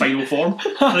evolves into his final form.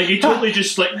 Like, he totally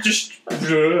just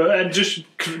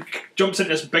jumps into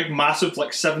this big, massive,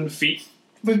 like 7 feet.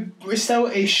 But we still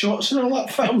a shots and all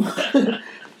that film.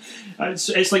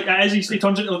 It's like, as he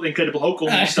turns into like the Incredible Hulk,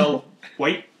 only he's still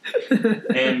white.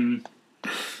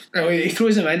 Oh, he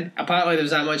throws him in. Apparently there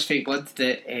was that much fake blood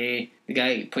that the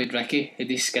guy who played Ricky had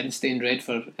his skin stained red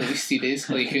for at least 3 days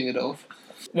while he couldn't get it off.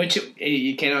 Which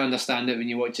you cannot understand it when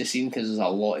you watch the scene because there's a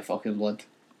lot of fucking blood.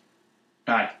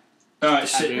 Aye.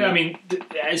 I mean,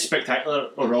 it's spectacular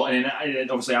overall, and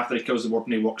then obviously after he kills the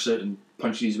warden, he walks out and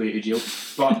punches his way to jail.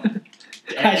 But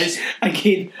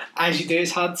again, as you do,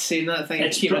 it's hard saying that thing.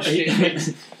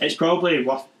 It's probably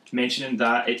worth mentioning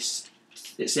that it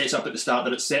sets up at the start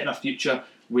that it's set in a future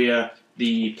where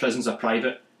the prisons are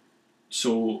private,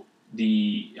 so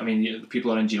the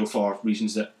people are in jail for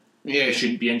reasons that they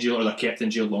shouldn't be in jail, or they're kept in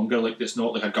jail longer. Like, it's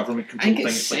not like a government I controlled think thing.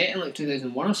 it's set in like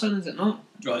 2001 or something, is it not?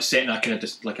 Well, it's set in a kind of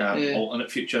just like a alternate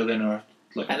future then, or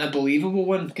like. And a believable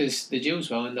one, because the jails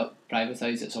will end up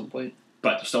privatised at some point. But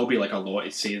there'll still be like a law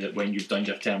to say that when you've done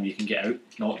your term, you can get out.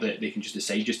 Not that they can just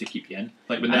decide just to keep you in.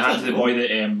 Like when they had the boy that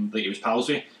like it was pals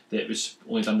with, that was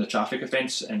only done the traffic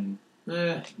offence, and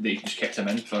they just kept him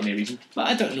in for no reason. But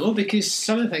I don't know, because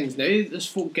some of the things now, there's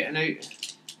folk getting out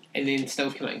and then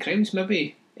still committing crimes.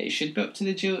 Maybe it should be up to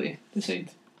the jail to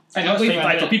decide. I know,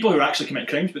 for people who are actually committing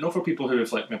crimes, but not for people who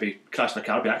have like maybe crashed a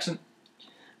car by accident.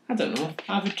 I don't know.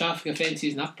 I've had traffic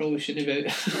offences and I probably shouldn't be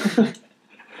out.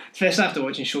 Especially after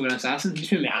watching Shogun Assassin.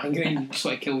 It's made me angry and just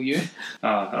want to kill you.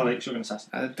 I like Shogun Assassin.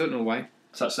 I don't know why.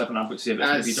 So that's something I'm going to say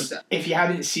about it. If you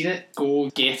haven't seen it, go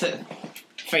get it.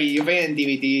 You'll buy it on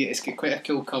DVD. It's got quite a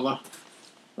cool cover.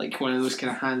 Like one of those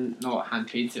kind of not hand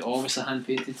painted, obviously hand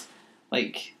painted.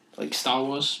 Like Star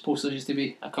Wars posters used to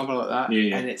be. A cover like that.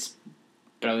 Yeah. And it's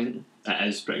brilliant. It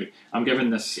is pretty good. I'm giving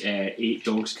this 8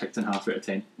 dogs kicked in half out of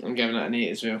 10. I'm giving it an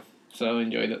 8 as well. So I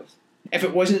enjoyed it. If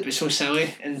it wasn't so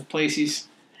silly in places,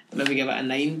 I'd maybe give it a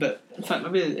 9, but in fact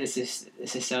maybe it's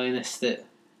the silliness that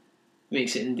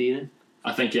makes it endearing.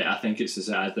 I think it is.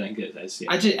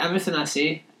 Yeah. Everything I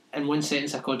say, in one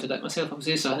sentence I contradict myself. I'll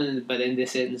say something, by the end of the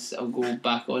sentence I'll go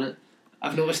back on it.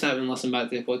 I've noticed that when listening back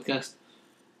to the podcast.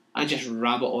 I just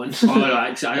rabbit on.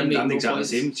 I'm exactly the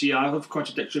same. See, I have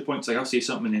contradictory points. Like, I'll say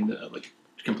something and then like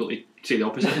completely say the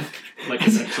opposite. Like,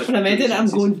 when I'm editing, I'm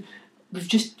going, we've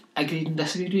just agreed and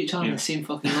disagreed with each other in the same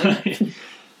fucking line.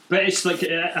 But it's like,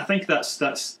 I think that's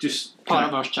just part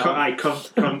of our chat.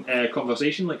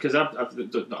 Conversation. Like, because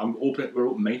I'm open. We're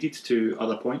open minded to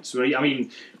other points. Right? I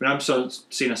mean, when I'm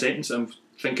saying a sentence, I'm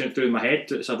thinking it through in my head.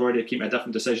 So I've already kept a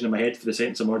different decision in my head for the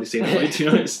sentence I'm already saying it right. You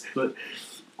know, it's like,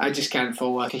 I just can't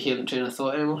follow a coherent train of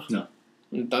thought anymore. No.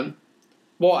 I'm done.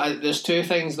 There's 2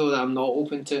 things though that I'm not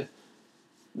open to.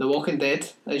 The Walking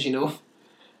Dead, as you know,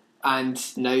 and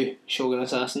now Shogun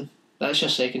Assassin. That's your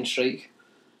second strike.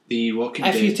 The Walking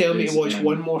Dead. If you tell me to watch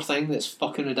one more thing that's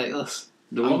fucking ridiculous.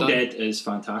 The Walking Dead is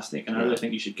fantastic, and I really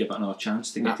think you should give it another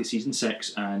chance to get to season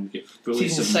 6 and get fully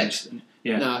submerged.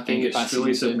 I think it's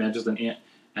fully submerged into it.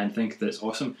 And think that it's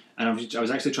awesome. And I was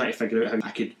actually trying to figure out how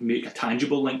I could make a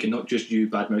tangible link and not just you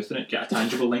bad mouthing it, get a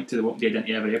tangible link to The Walking Dead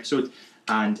into every episode.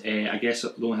 And I guess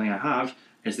the only thing I have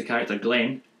is the character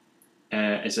Glenn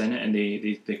is in it, and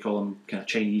they call him kind of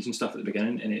Chinese and stuff at the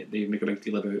beginning, and they make a big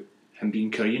deal about him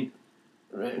being Korean.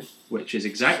 Right. Which is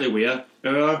exactly where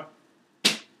our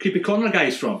Creepy Corner guy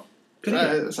is from.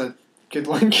 That's a good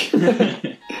link.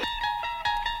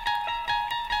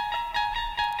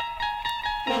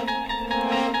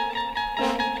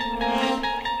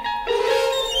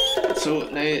 So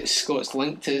now Scott's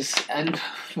linked us in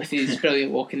with his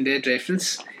brilliant Walking Dead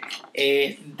reference.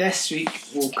 This week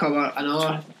we'll cover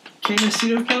another kind of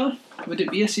serial killer. Would it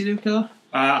be a serial killer?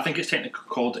 I think it's technically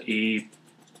called a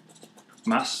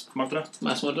mass murderer.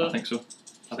 Mass murderer? I think so.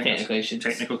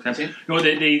 Technical term. No,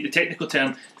 the technical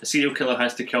term, a serial killer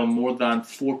has to kill more than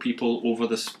 4 people over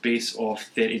the space of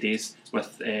 30 days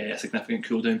with a significant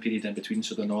cooldown period in between,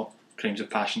 so they're not crimes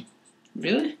of passion.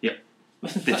 Really? Yep.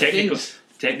 The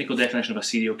technical definition of a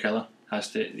serial killer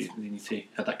has to, they need to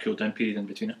have that cooldown period in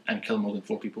between it and kill more than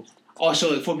 4 people. Oh,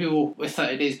 so like 4 people with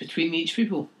 30 days between each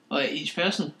people? Like each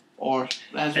person? Or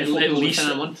has at 4 people least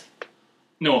within a month?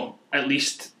 No, at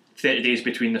least 30 days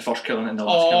between the first killing and the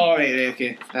last killing. Oh, right,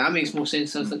 okay. That makes more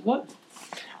sense. I was like, what?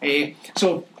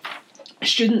 So,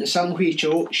 Student Sung Hui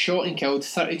Cho shot and killed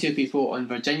 32 people on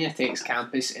Virginia Tech's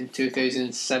campus in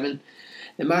 2007.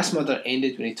 The mass murder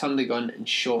ended when he turned the gun and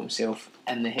shot himself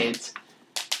in the head.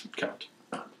 Coward.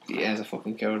 He is a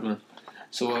fucking coward, man.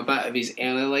 So a bit of his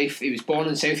early life. He was born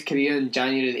in South Korea on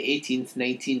January the 18th,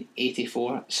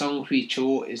 1984. Sung Hui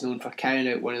Cho is known for carrying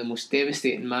out one of the most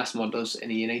devastating mass murders in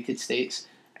the United States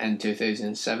in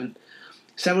 2007.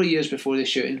 Several years before the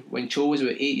shooting, when Cho was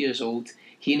about 8 years old,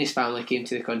 he and his family came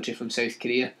to the country from South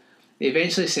Korea. They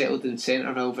eventually settled in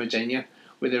Centerville, Virginia,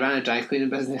 where they ran a dry cleaning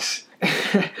business.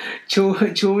 Cho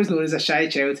was known as a shy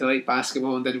child who liked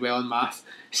basketball and did well in math.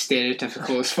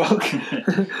 Stereotypical as fuck.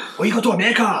 Oh, you go to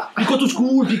America! You go to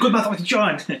school, be a good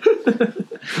mathematician!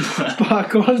 But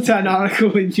according to an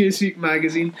article in Newsweek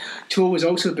magazine, Cho was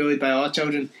also bullied by other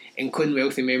children, including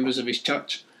wealthy members of his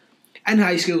church. In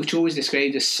high school, Cho was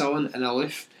described as sullen and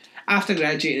aloof. After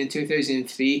graduating in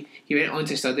 2003, he went on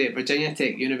to study at Virginia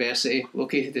Tech University,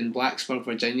 located in Blacksburg,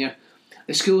 Virginia.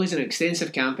 The school has an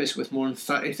extensive campus with more than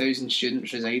 30,000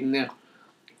 students residing there.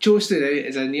 Cho stood out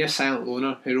as a near-silent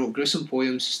loner who wrote gruesome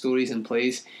poems, stories and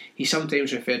plays. He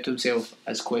sometimes referred to himself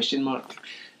as ?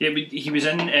 Yeah, but he was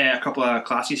in a couple of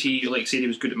classes. He said he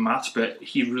was good at maths, but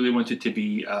he really wanted to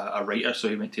be a writer, so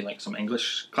he went to some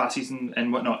English classes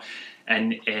and whatnot.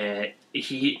 And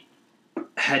he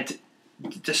had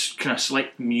this kind of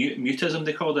slight mutism,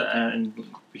 they called it, and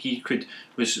he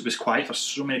was quiet for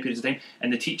so many periods of time.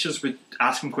 And the teachers would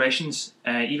ask him questions,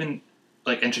 even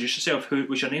introduce yourself, who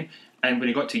was your name? And when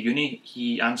he got to uni,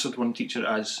 he answered one teacher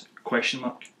as ?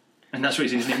 And that's what he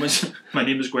said his name was. My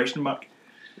name is ?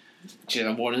 Which is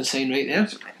a warning sign right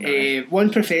there. One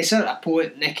professor, a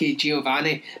poet, Nikki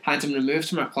Giovanni, had him removed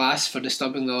from her class for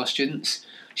disturbing the other students.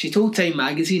 She told Time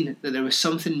magazine that there was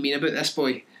something mean about this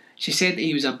boy. She said that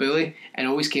he was a bully and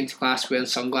always came to class wearing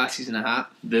sunglasses and a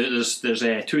hat. There's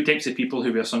two types of people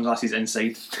who wear sunglasses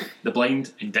inside: the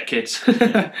blind and dickheads.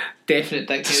 Definite dickheads.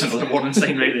 That's another warning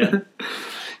sign right there.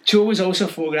 Cho was also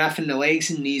photographing the legs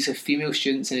and knees of female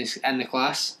students in the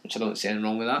class, which I don't see anything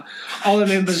wrong with that. All the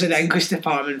members of the English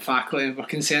department faculty were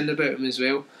concerned about him as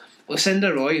well.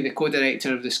 Lucinda Roy, the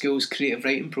co-director of the school's creative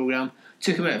writing programme,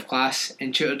 took him out of class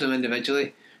and tutored him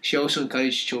individually. She also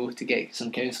encouraged Cho to get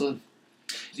some counselling.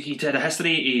 He had a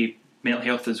history of mental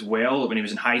health as well. When he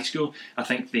was in high school, I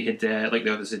think they had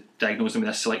diagnosed him with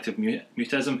a selective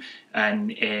mutism,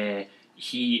 and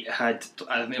he had,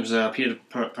 I think it was a period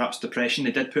of perhaps depression.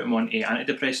 They did put him on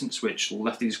antidepressants, which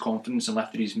lifted his confidence and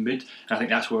lifted his mood. And I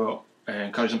think that's what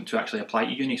encouraged him to actually apply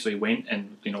to uni. So he went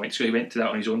and went to school. He went to that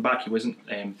on his own back. He wasn't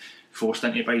forced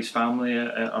into it by his family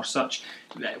or such.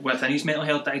 Within his mental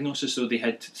health diagnosis, so they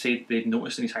had said they'd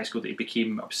noticed in his high school that he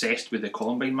became obsessed with the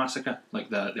Columbine massacre,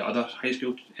 like the other high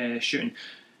school shooting.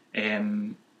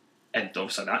 And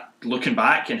obviously that, looking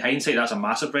back in hindsight, that's a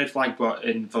massive red flag. But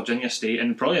in Virginia State,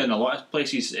 and probably in a lot of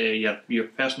places, your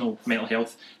personal mental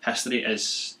health history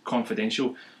is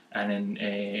confidential, and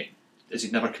as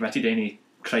he'd never committed any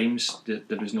crimes,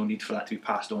 there was no need for that to be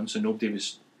passed on, so nobody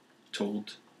was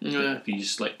told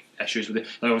these issues with it.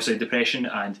 Obviously depression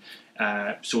and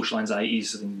social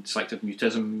anxieties and selective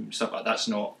mutism, stuff like that's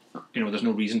not, there's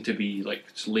no reason to be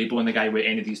labeling the guy with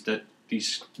any of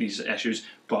these issues,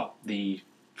 but the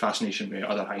fascination with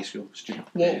other high school students.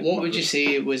 What would you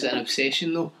say was an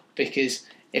obsession though? Because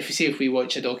if we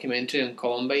watch a documentary on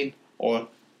Columbine or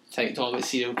talking about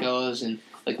serial killers, and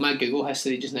my Google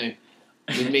history just now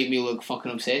would make me look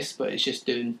fucking obsessed, but it's just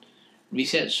doing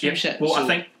research for shit. Well,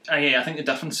 so, I think the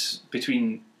difference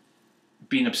between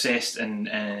being obsessed and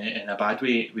in a bad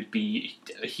way would be,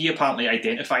 he apparently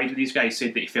identified with these guys,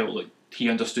 said that he felt like he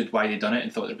understood why they'd done it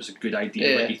and thought it was a good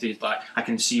idea. Yeah. He said, I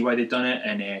can see why they'd done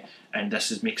it, and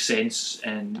this makes sense,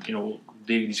 and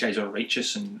these guys are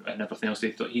righteous and everything else.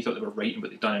 He thought they were right in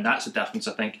what they'd done, and that's the difference,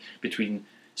 I think, between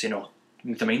saying,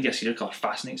 the mind of a serial killer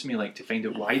fascinates me, to find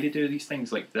out why they do these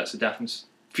things. That's the difference.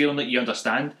 Feeling like you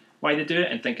understand why they do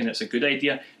it and thinking it's a good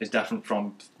idea is different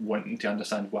from wanting to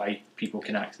understand why people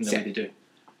can act in the way they do.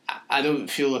 I don't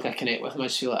feel like I connect with them. I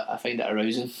just feel like I find it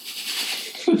arousing.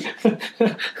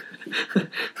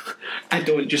 I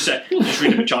don't just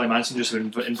read about Charlie Manson, just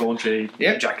involuntary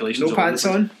ejaculations. No pants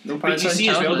on. No pants on. You see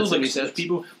as well,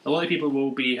 though, a lot of people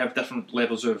will have different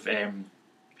levels of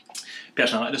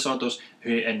personality disorders,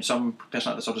 and some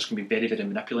personality disorders can be very, very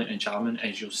manipulating and charming,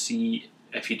 as you'll see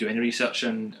if you do any research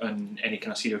on any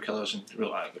kind of serial killers. And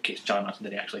okay, Charlie Manson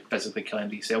didn't actually physically kill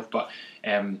anybody himself, but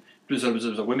there was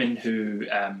a woman who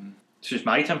she was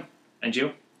married him in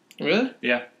jail. Really?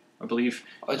 Yeah. I believe.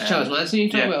 Oh, Charles Manson you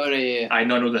talking about? Or, I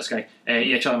know this guy.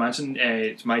 Charlie Manson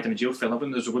married him in jail, fell in love with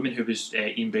him. There's a woman who was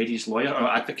Ian Brady's lawyer, or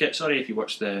advocate, sorry, if you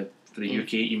watch for the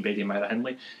UK, Ian Brady and Myra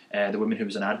Hindley. The woman who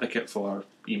was an advocate for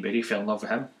Ian Brady fell in love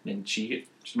with him, and she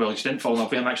didn't fall in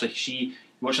love with him, actually.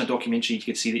 Watching a documentary, you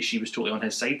could see that she was totally on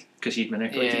his side, because he'd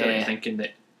manipulated her into thinking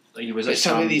that he was. But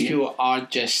some of these people are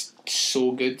just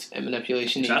so good at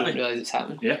manipulation that you don't realise it's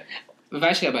happening. Yeah. We've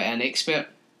actually got an expert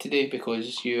today,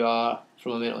 because you are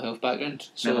from a mental health background.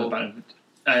 So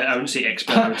I wouldn't say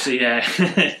expert, I would say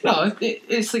no,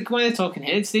 it's like one of the talking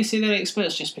heads. They say they're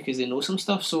experts just because they know some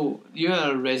stuff. So you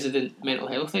are a resident mental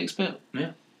health expert.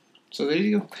 Yeah. So there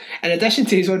you go. In addition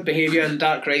to his odd behaviour and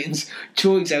dark writings,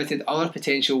 Cho exhibited other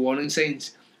potential warning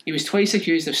signs. He was twice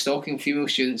accused of stalking female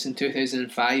students in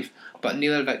 2005, but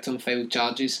neither victim filed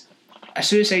charges. A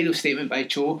suicidal statement by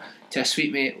Cho to a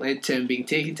suite mate led to him being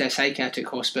taken to a psychiatric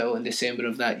hospital in December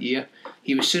of that year.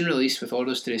 He was soon released with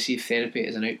orders to receive therapy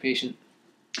as an outpatient.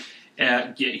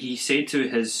 He said to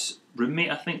his roommate,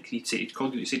 I think he said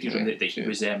to his roommate that he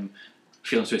was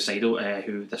feeling suicidal.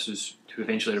 Who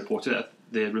eventually reported it.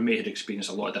 The roommate had experienced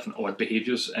a lot of different odd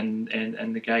behaviours in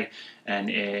the guy, and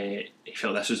he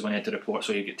felt this was when he had to report.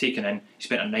 So he got taken in. He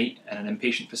spent a night in an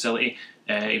inpatient facility.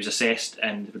 He was assessed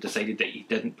and decided that he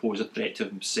didn't pose a threat to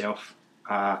himself.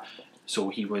 So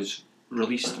he was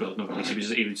released. Well, not released.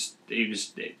 He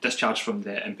was discharged from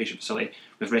the inpatient facility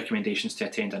with recommendations to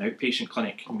attend an outpatient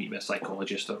clinic, meet with a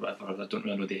psychologist or whatever. I don't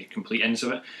really know the complete ins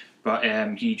of it, but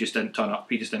he just didn't turn up.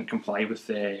 He just didn't comply with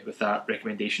that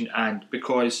recommendation, and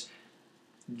because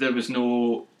there was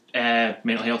no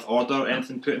mental health order or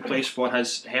anything put in place for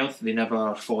his health, they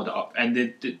never followed it up. And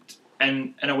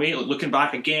in a way, looking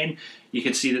back again, you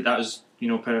could see that was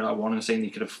put out a warning saying we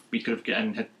could have got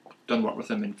in, had done work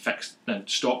with him and fixed and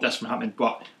stopped this from happening.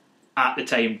 But at the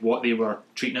time, what they were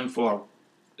treating him for,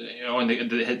 and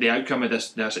the outcome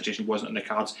of their situation wasn't in the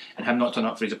cards, and him not turning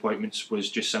up for his appointments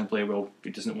was just simply, he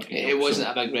doesn't want to. It wasn't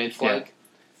a big red flag.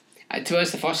 Yeah. To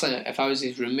us, the first thing, if I was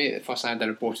his roommate, the first thing I'd have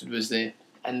reported was the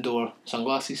indoor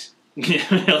sunglasses.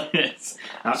 Yeah, yes,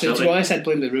 absolutely. So to be honest, I'd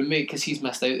blame the roommate because he's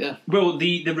missed out there. Well,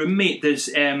 the roommate, there was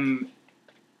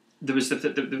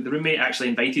the roommate actually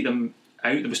invited him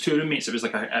out. There was two roommates. It was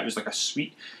like a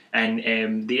suite,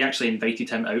 and they actually invited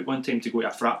him out one time to go to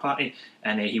a frat party,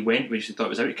 and he went, which he thought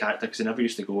was out of character because he never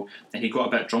used to go, and he got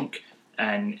a bit drunk.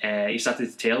 And he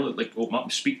started to open up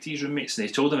and speak to his roommates, and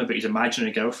they told him about his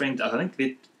imaginary girlfriend. I think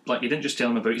he didn't just tell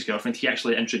him about his girlfriend. He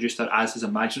actually introduced her as his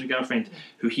imaginary girlfriend,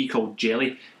 who he called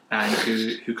Jelly, and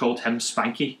who called him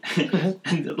Spanky.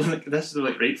 And this is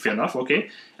right, fair enough, okay.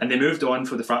 And they moved on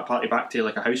for the frat party back to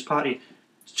a house party,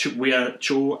 where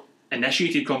Cho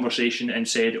initiated conversation and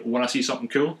said, "Want to see something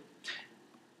cool?"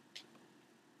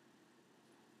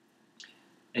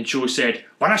 And Cho said,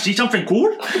 "Want to see something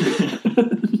cool?"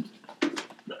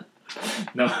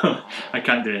 No, I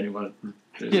can't do any more.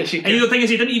 Yeah, she and the thing is,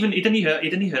 he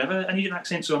didn't have an Asian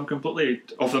accent, so I'm completely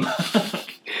off the mark.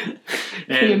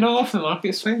 You're not off the mark.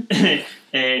 It's fine.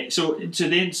 So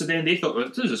then they thought, well,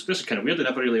 this is kind of weird. They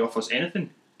never really offers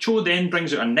anything. Cho then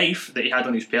brings out a knife that he had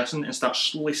on his person and starts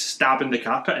slowly stabbing the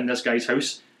carpet in this guy's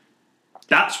house.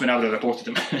 That's when I would have reported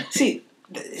him. See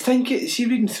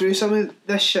reading through some of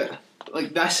this shit,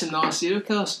 like this and other serial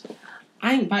killers,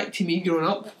 I think back to me growing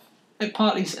up at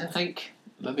parties and think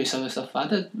maybe some of the stuff I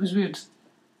did was weird.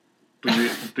 Were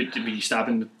you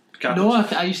stabbing the carpet? No,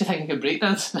 I used to think I could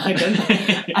breakdance. I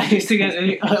didn't. I used to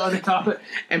get out on the carpet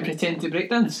and pretend to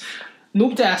breakdance.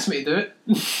 Nobody asked me to do it.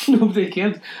 Nobody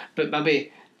cared. But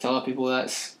maybe to other people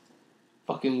that's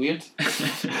fucking weird.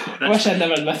 I wish I'd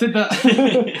never admitted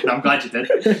that. I'm glad you did.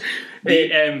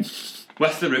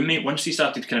 With the roommate, once he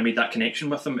started kind of made that connection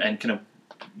with him and kind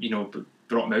of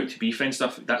brought him out to be friends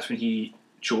stuff, that's when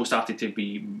Cho started to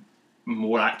be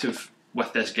more active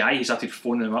with this guy. He started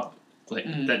phoning him up.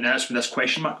 That's when this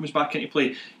question mark comes back into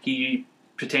play. He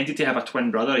pretended to have a twin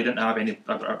brother. He didn't have any.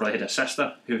 A brother. He had a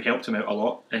sister who helped him out a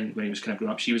lot. And when he was kind of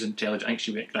growing up, she was intelligent. I think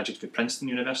she graduated from Princeton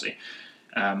University.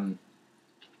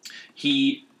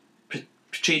 He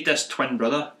portrayed this twin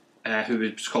brother who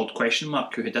was called Question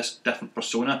Mark, who had this different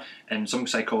persona. And some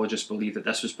psychologists believe that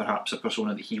this was perhaps a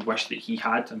persona that he wished that he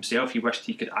had himself. He wished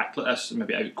he could act like this,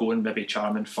 maybe outgoing, maybe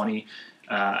charming, funny,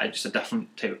 just a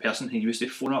different type of person. He used to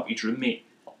phone up his roommate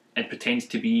and pretend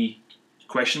to be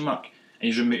Question Mark, and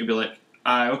his roommate would be like,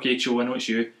 okay, Cho, I know it's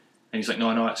you, and he's like,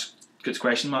 no, it's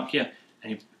Question Mark here,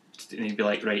 and he'd be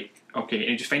like, right, okay, and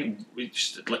he'd just find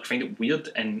it weird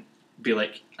and be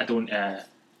like, I don't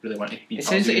really want to be. It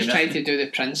sounds like he's trying to do the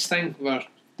Prince thing, where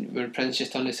Prince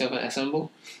just turned himself into a symbol,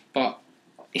 but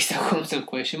he still calls him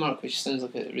Question Mark, which sounds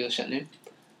like a real shit name.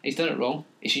 He's done it wrong.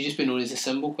 He should just be known as a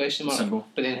symbol, question mark. Symbol.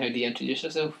 But then how do you introduce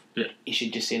yourself? Yeah. He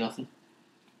should just say nothing.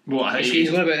 Well,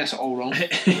 He's going about this all wrong.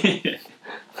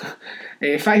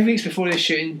 5 weeks before the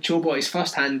shooting, Cho bought his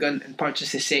first handgun and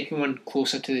purchased his second one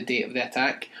closer to the date of the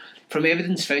attack. From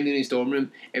evidence found in his dorm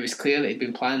room, it was clear that he'd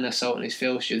been planning the assault on his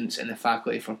fellow students and the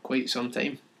faculty for quite some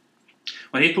time.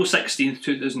 On April 16th,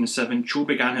 2007, Cho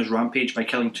began his rampage by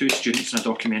killing 2 students in a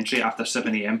documentary after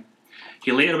 7 a.m.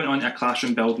 He later went onto a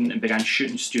classroom building and began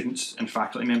shooting students and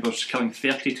faculty members, killing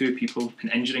 32 people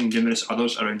and injuring numerous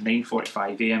others around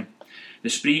 9:45 a.m. The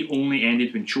spree only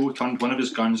ended when Cho turned one of his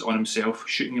guns on himself,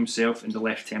 shooting himself in the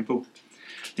left temple.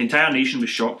 The entire nation was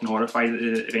shocked and horrified at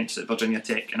the events at Virginia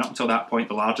Tech, and up until that point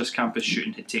the largest campus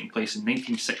shooting had taken place in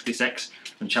 1966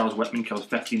 when Charles Whitman killed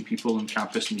 15 people on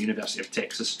campus in the University of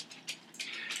Texas.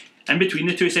 In between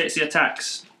the 2 sets of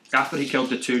attacks, after he killed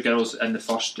the 2 girls in the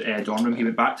first dorm room, he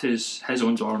went back to his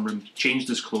own dorm room, changed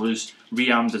his clothes,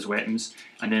 rearmed his weapons,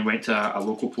 and then went to a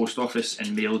local post office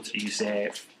and mailed his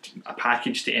a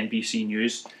package to NBC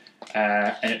News.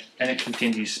 And it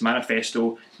contained his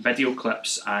manifesto, video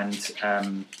clips, and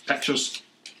pictures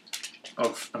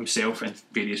of himself in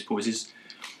various poses.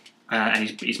 And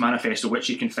his manifesto, which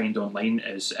you can find online,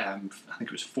 is I think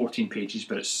it was 14 pages,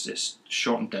 but it's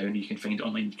shortened down. You can find it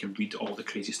online. You can read all the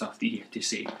crazy stuff that he had to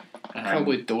say.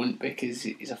 Probably don't, because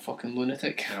he's a fucking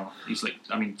lunatic. You know, he's like,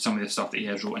 I mean, some of the stuff that he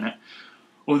has wrote in it.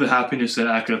 Oh, the happiness that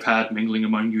I could have had mingling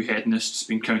among you hedonists,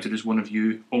 being counted as one of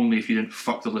you, only if you didn't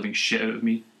fuck the living shit out of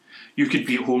me. You could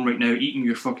be at home right now eating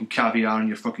your fucking caviar and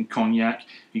your fucking cognac,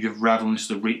 and you've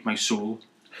ravenously raped my soul.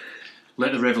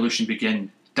 Let the revolution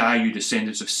begin. Die, you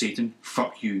descendants of Satan.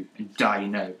 Fuck you, and die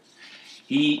now.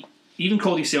 He even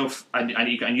called himself, and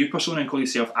he got a new persona and called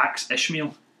himself Axe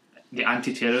Ishmael, the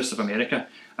anti-terrorist of America.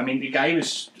 I mean, the guy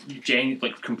was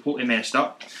completely messed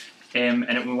up. And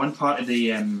in one part of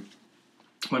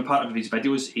his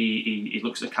videos, he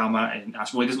looks at the camera and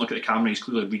asks. Well, he doesn't look at the camera. He's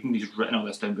clearly reading. He's written all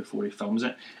this down before he films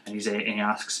it, and he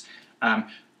asks,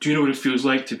 "Do you know what it feels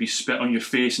like to be spit on your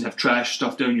face and have trash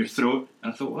stuffed down your throat?"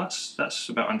 And I thought, well, that's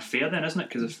a bit unfair then, isn't it?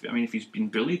 Because if he's been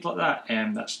bullied like that,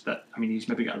 he's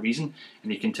maybe got a reason.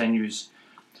 And he continues,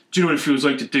 "Do you know what it feels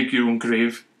like to dig your own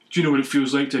grave? Do you know what it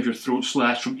feels like to have your throat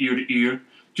slashed from ear to ear?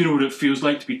 Do you know what it feels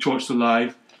like to be torched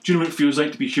alive? Do you know what it feels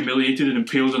like to be humiliated and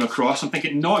impaled on a cross?" I'm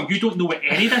thinking, no, you don't know what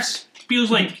any of this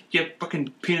feels like, you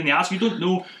fucking pain in the ass. You don't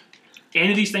know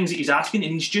any of these things that he's asking,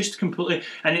 and he's just completely.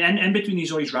 And in between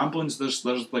all his ramblings, there's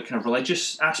like kind of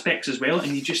religious aspects as well,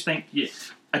 and you just think, yeah,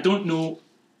 I don't know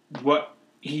what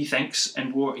he thinks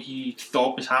and what he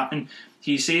thought was happening.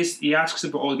 He asks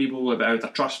about all the people about how their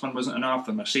trust fund wasn't enough,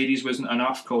 the Mercedes wasn't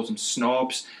enough, calls them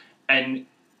snobs, and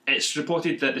it's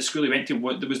reported that the school he went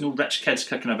to, there was no rich kids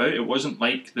kicking about. It wasn't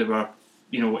like they were,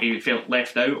 he felt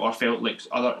left out or felt like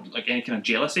any kind of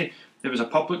jealousy. There was a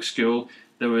public school.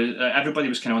 There was everybody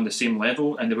was kind of on the same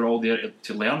level, and they were all there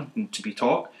to learn and to be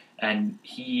taught. And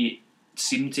he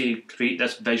seemed to create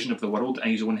this vision of the world in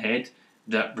his own head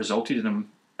that resulted in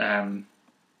him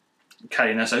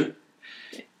carrying this out.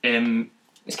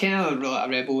 It's kind of a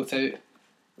rebel without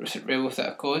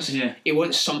a cause. Yeah. He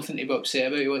wants something to be upset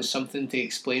about. He wants something to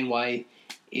explain why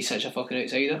he's such a fucking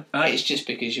outsider. Aye. It's just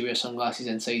because you wear sunglasses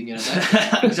inside and you're a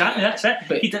dick. Exactly, that's it.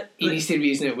 But he needs to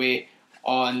reason it with,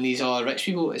 and these other rich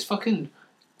people. It's fucking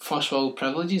first world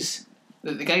privileges.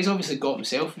 The guy's obviously got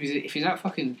himself. If he's at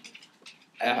fucking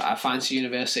a fancy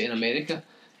university in America,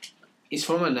 he's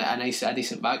from a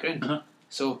decent background. Uh-huh.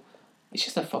 So he's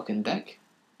just a fucking dick.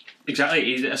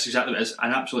 Exactly, that's exactly what it is.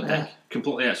 An absolute dick.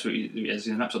 Completely, that's what he is.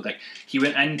 He's an absolute dick. He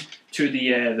went in to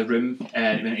the room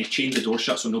and he chained the door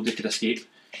shut so nobody could escape.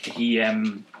 He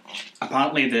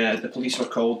apparently the police were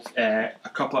called a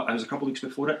couple of weeks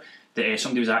before it that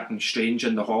somebody was acting strange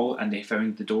in the hall, and they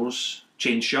found the doors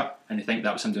chained shut, and they think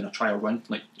that was him doing a trial run,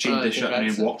 like chained the shut and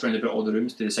then walked around about all the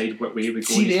rooms to decide what way we go.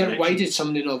 See there, why did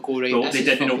somebody not go right? Well, they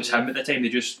didn't know it was him at the time.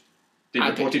 They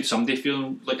reported somebody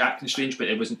feeling like acting strange, but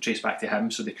it wasn't traced back to him,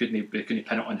 so they couldn't pin it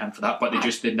on him for that. But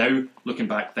they now, looking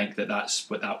back, think that that's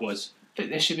what that was. But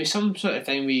there should be some sort of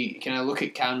time we kind of look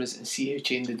at cameras and see who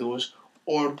chained the doors,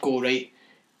 or go right.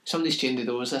 Somebody's chained the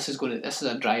doors. This is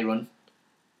a dry run,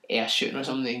 a shooting or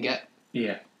something, and get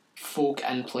folk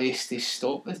in place to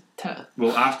stop the tit.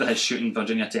 Well, after his shooting,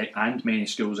 Virginia Tech and many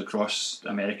schools across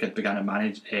America began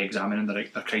to examining their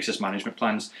crisis management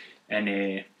plans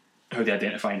and how they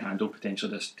identify and handle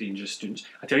potentially dangerous students.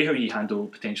 I tell you how you handle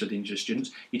potentially dangerous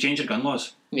students. You change your gun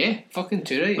laws. Yeah, fucking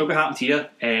too right. Look what happened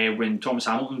here when Thomas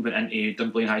Hamilton went into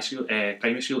Dunblane High School,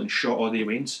 primary school, and shot all the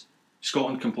Waynes.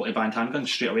 Scotland completely banned handguns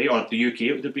straight away, or the UK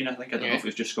it would have been, I think. I don't know if it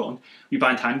was just Scotland. We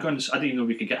banned handguns. I didn't even know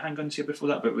we could get handguns here before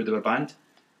that, but they were banned.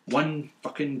 one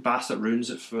fucking bastard ruins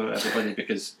it for everybody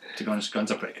because, to be honest,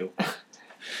 guns are pretty cool.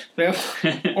 Well,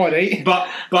 alright. But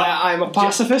I'm a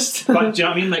pacifist. But do you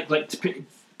know what I mean? Like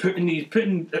putting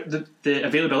the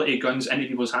availability of guns into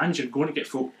people's hands, you're going to get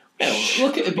folk. Well,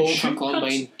 look at the Bowling for shoot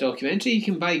Columbine documentary. You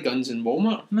can buy guns in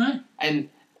Walmart. No. And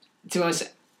to be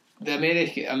honest,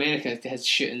 America has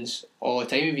shootings all the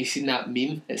time. Have you seen that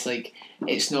meme? It's like,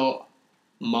 it's not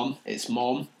mum, it's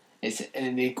mom. And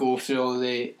then they go through all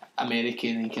the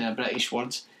American and kind of British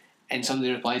words, and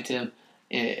somebody replied to them,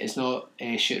 it's not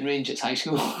a shooting range, it's high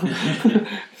school.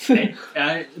 But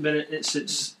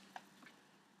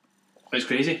it's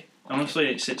crazy. Honestly,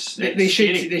 it's They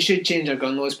scary. should change their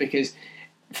gun laws, because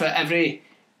for every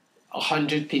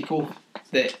 100 people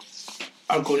that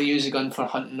are going to use a gun for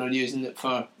hunting or using it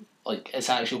for like its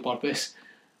actual purpose,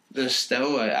 there's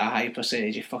still a high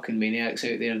percentage of fucking maniacs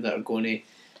out there that are going to.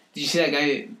 Did you see that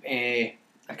guy?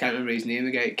 I can't remember his name.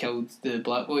 The guy that killed the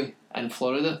black boy in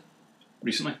Florida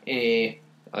Recently,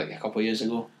 like a couple of years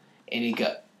ago, and he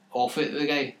got off it. The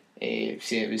guy,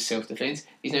 saying it was self-defence.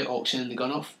 He's now auctioning the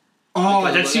gun off. oh,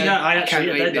 I did see that. I can't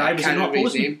actually did. I was can't not remember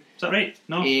his posting. name. Is that right?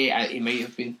 No. He might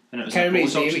have been. And it was Can't remember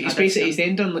his a name. post He's auction. basically he's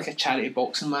then done like a charity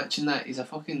boxing match and that. He's a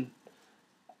fucking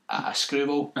a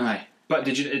screwball. Aye, but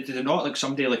did it not like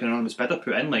somebody like an anonymous bidder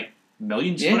put in like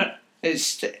millions for it?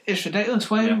 It's ridiculous.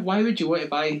 Why would you want to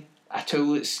buy a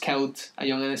tool that's killed a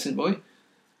young innocent boy?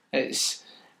 It's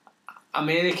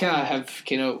America have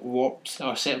kind of warped,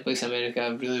 or certain places in America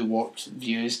have really warped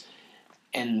views,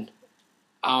 and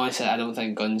honestly, I don't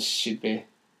think guns should be.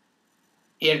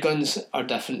 Air guns are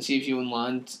different. See, if you own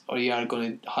land or you are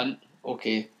going to hunt,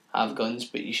 okay, have guns,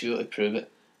 but you should be able to prove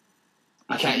it.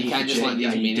 You can't just let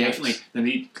these maniacs.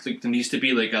 Definitely, there needs to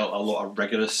be like a lot of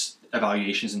rigorous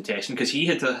evaluations and testing, because he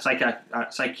had a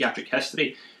psychiatric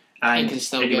history, and can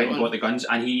still he get went and one. bought the guns,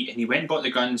 and he went and bought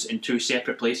the guns in two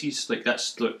separate places. Like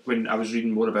that's when I was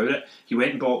reading more about it. He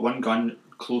went and bought one gun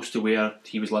close to where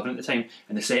he was living at the time,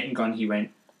 and the second gun he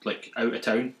went like out of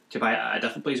town to buy it at a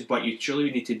different place. But you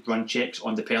surely need to run checks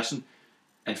on the person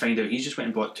and find out he's just went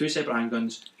and bought two separate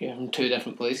handguns. Yeah, from two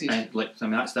different places. And like, I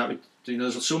mean, that would,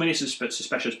 there's so many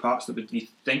suspicious parts that you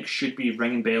think should be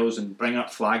ringing bells and bringing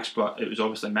up flags, but it was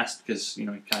obviously missed because he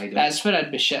carried it. That's where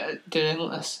I'd be shit at doing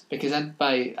like this, because I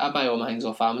buy all my things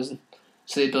off Amazon.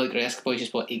 So they'd be like, right, Escaboy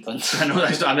just bought 8 guns. I know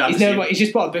that's. I mean, He's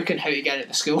just bought a book on how to get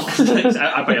into school.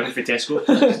 I buy everything for Tesco.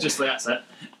 It's just like that's it.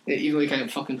 Even though you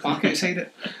can't fucking park outside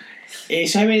it.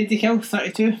 So how many did he kill?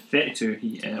 32? 32.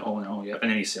 He all in all, yeah, and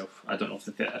then himself. I don't know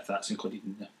if that's included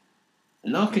in there.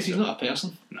 No, because he's not a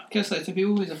person. No. Kills 32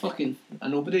 people. He's a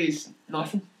nobody. He's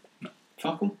nothing. No.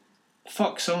 Fuck him.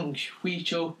 Fuck Song Hui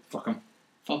Cho. Fuck him.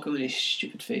 Fuck him in his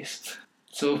stupid face.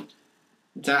 So,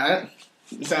 is that it?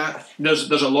 Is that...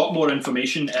 There's a lot more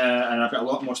information, and I've got a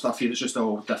lot more stuff here that's just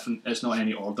all different. It's not in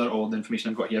any order, all the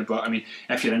information I've got here, but I mean,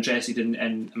 if you're interested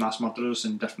in mass murderers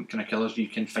and different kind of killers, you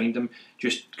can find them.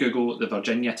 Just Google the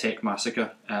Virginia Tech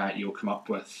Massacre. You'll come up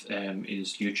with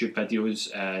his YouTube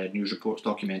videos, news reports,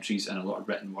 documentaries, and a lot of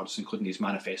written words, including his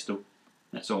manifesto.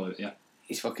 It's all out there.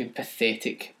 His fucking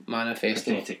pathetic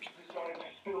manifesto. Pathetic. Decided to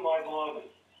spill my blood.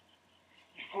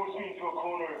 You forced me into a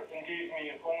corner and gave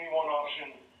me only one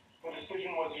option. The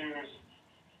decision was yours.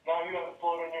 Now you have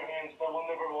blood on your hands that will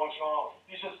never wash off.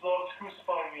 You just loved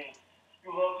crucifying me.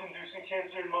 You loved inducing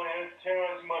cancer in my head,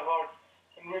 terrorizing my heart,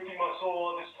 and raping my soul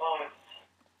all this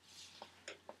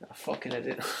time. A fucking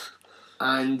idiot.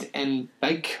 And in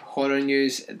big horror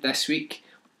news this week,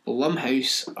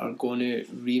 Blumhouse are going to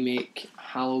remake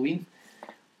Halloween,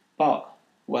 but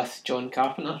with John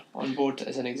Carpenter on board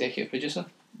as an executive producer.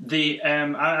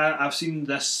 I've seen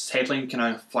this headline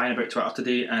kind of flying about Twitter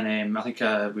today, and I think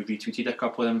we retweeted a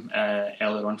couple of them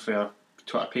earlier on for our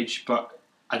Twitter page, but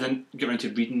I didn't get around to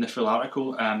reading the full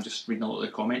article. Just reading a lot of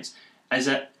the comments. Is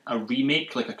it a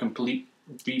remake, like a complete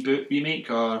reboot remake,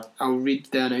 or? I'll read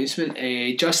the announcement.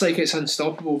 Just like its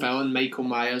unstoppable villain Michael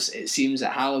Myers, it seems the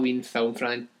Halloween film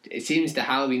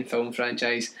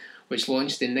franchise, which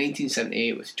launched in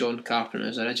 1978 with John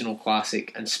Carpenter's original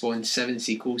classic and spawned 7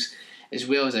 sequels, as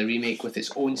well as a remake with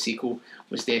its own sequel,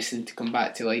 was destined to come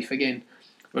back to life again.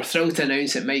 We're thrilled to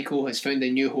announce that Michael has found a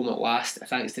new home at last,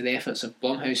 thanks to the efforts of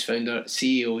Blumhouse founder,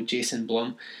 CEO Jason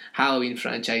Blum, Halloween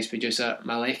franchise producer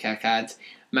Malek Akkad,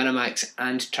 Miramax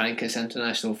and Trancas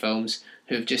International Films,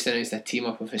 who have just announced a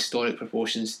team-up of historic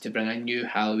proportions to bring a new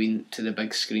Halloween to the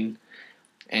big screen.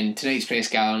 And tonight's press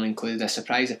gala included a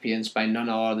surprise appearance by none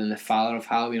other than the father of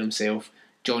Halloween himself,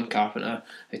 John Carpenter,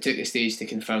 who took the stage to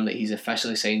confirm that he's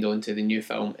officially signed on to the new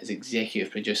film as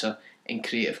executive producer and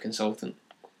creative consultant.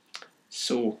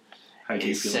 So, How do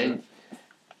you feel about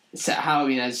it?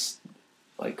 Halloween is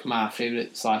like my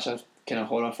favourite slasher kind of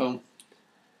horror film.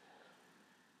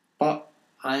 But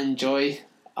I enjoy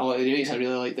a lot of the remakes. I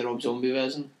really like the Rob Zombie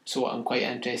version, so I'm quite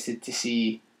interested to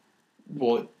see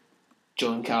what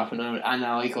John Carpenter, and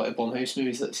I like a lot of Blumhouse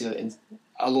movies. Let's see, like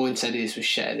although Insidious was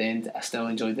shit at the end, I still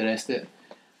enjoyed the rest of it.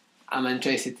 I'm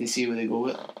interested to see where they go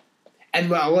with it.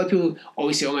 And a lot of people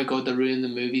always say, "Oh my god, they're ruining the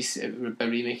movies by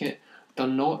remaking it." They're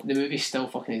not. The movies still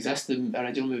fucking exist. The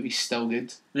original movie's still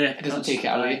good. Yeah, it doesn't take it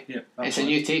away. Yeah, it's a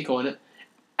new take on it.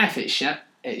 If it's shit,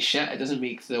 it's shit. It doesn't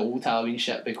make the old Halloween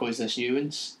shit because this new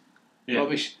one's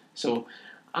rubbish. So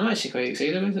I'm actually quite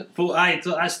excited about it. Well,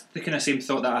 that's the kind of same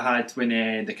thought that I had when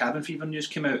the Cabin Fever news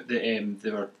came out, that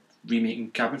they were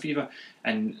remaking Cabin Fever,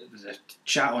 and the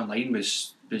chat online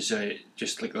was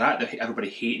just like that everybody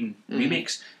hating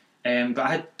remakes. But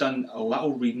I had done a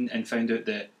little reading and found out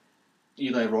that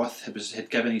Eli Roth had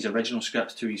given his original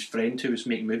script to his friend who was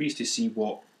making movies to see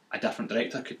what a different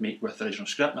director could make with the original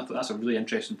script, and I thought that's a really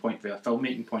interesting point from a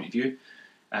filmmaking point of view.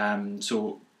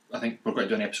 So I think we're going to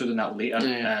do an episode on that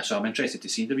later. So I'm interested to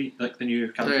see the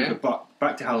new Cabin Fever. But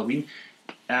back to Halloween.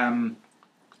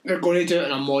 They're going to do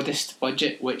it on a modest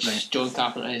budget, which John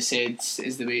Carpenter has said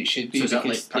is the way it should be. So is that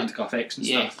like practical effects and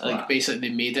stuff? Yeah, like basically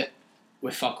they made it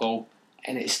with fuck all,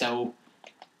 and it still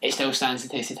stands the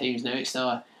test of times now. It's still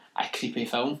a creepy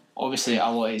film. Obviously, a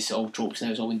lot of it's all tropes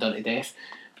now. It's all been done to death,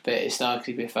 but it's still a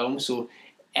creepy film. So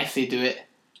if they do it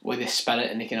with the spirit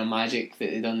and the kind of magic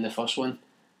that they done in the first one,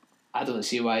 I don't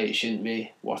see why it shouldn't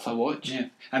be worth a watch. Yeah,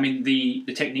 I mean the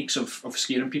techniques of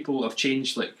scaring people have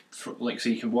changed. So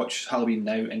you can watch Halloween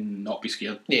now and not be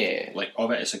scared. Yeah,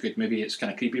 of it. It's a good movie. It's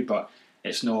kind of creepy, but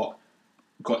it's not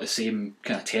got the same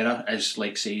kind of terror as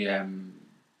say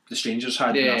The Strangers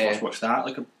had when I first watched that.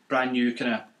 Like a brand new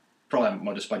kind of probably a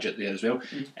modest budget there as well.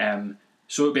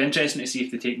 So it'd be interesting to see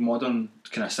if they take modern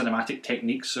kind of cinematic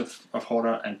techniques of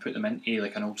horror and put them into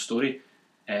like an old story.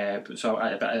 So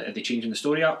are they changing the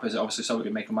story up? Is it obviously still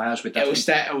with Michael Myers? With it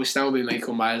will still be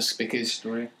Michael Myers because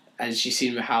story. As you've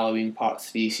seen with Halloween Part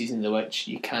 3 Season of the Witch,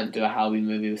 you can't do a Halloween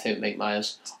movie without Mike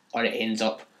Myers, or it ends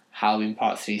up Halloween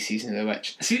Part 3 Season of the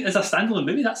Witch. See, as a standalone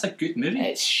movie, that's a good movie.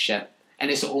 It's shit. And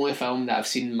it's the only film that I've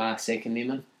seen my second name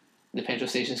in. The petrol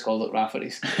station's called Look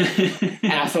Rafferty's.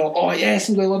 And I thought, oh yes,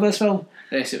 I'm going to love this film.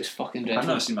 The rest it was fucking dreadful. I've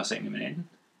never seen my second name in anything.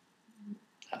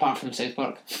 Apart from South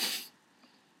Park.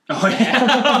 Oh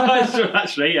yeah,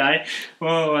 that's right, aye.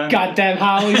 Well, goddamn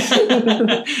Hollies.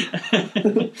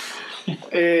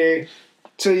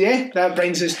 So yeah, that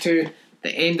brings us to the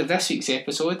end of this week's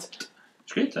episode. It's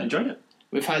great, I enjoyed it.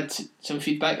 We've had some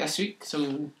feedback this week,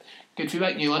 some good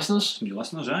feedback, new listeners.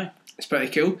 Aye. It's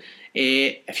pretty cool.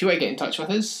 If you want to get in touch with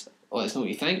us, let us know what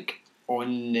you think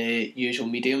on the usual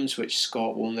mediums, which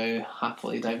Scott will now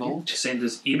happily divulge. Send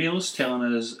us emails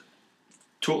telling us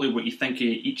totally what you think of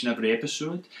each and every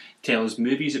episode. Tell us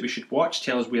movies that we should watch.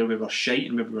 Tell us where we were shite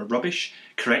and where we were rubbish.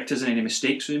 Correct us on any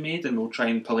mistakes we made, and we'll try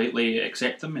and politely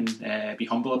accept them and be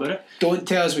humble about it. Don't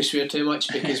tell us we swear too much,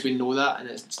 because we know that and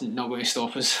it's not going to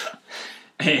stop us.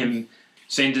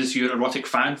 Send us your erotic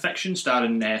fan fiction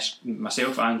starring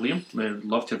myself and Liam. We'd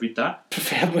love to read that.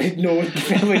 Preferably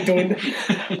don't.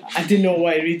 I do not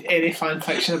want to read any fan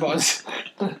fiction about us.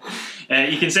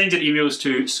 You can send your emails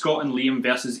to Scott and Liam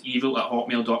versus Evil at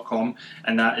hotmail.com,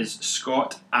 and that is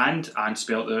Scott and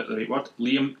spelled the right word,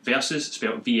 Liam versus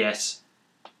spelled VS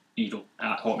Evil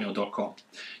at hotmail.com.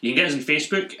 You can get us on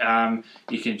Facebook.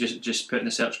 You can just put in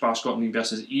the search bar Scott and Liam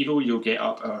versus Evil. You'll get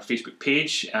up our Facebook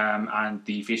page and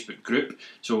the Facebook group.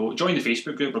 So join the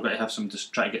Facebook group. We're going to have some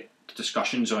try to get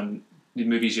discussions on the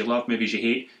movies you love, movies you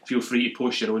hate. Feel free to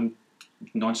post your own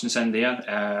nonsense in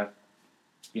there.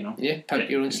 Pimp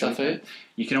your own stuff out.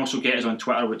 You can also get us on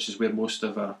Twitter, which is where most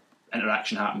of our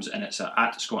interaction happens, and it's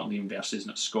at Scott and Liam versus,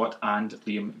 and it's Scott and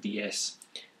Liam VS.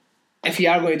 If you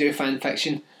are going to do fan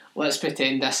fiction, let's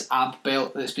pretend this ab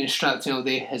belt that's been strapped in all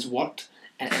day has worked,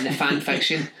 and in the fan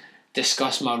fiction,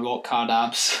 discuss my rock hard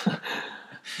abs,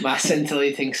 my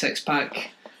scintillating six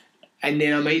pack, and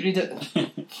then I might read it.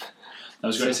 I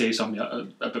was going to say something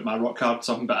about my rock hard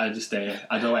something, but I just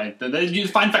I don't want to.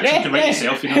 Fan fiction you can write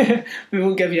yourself, We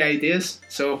won't give you ideas.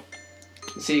 So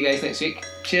see you guys next week.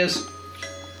 Cheers.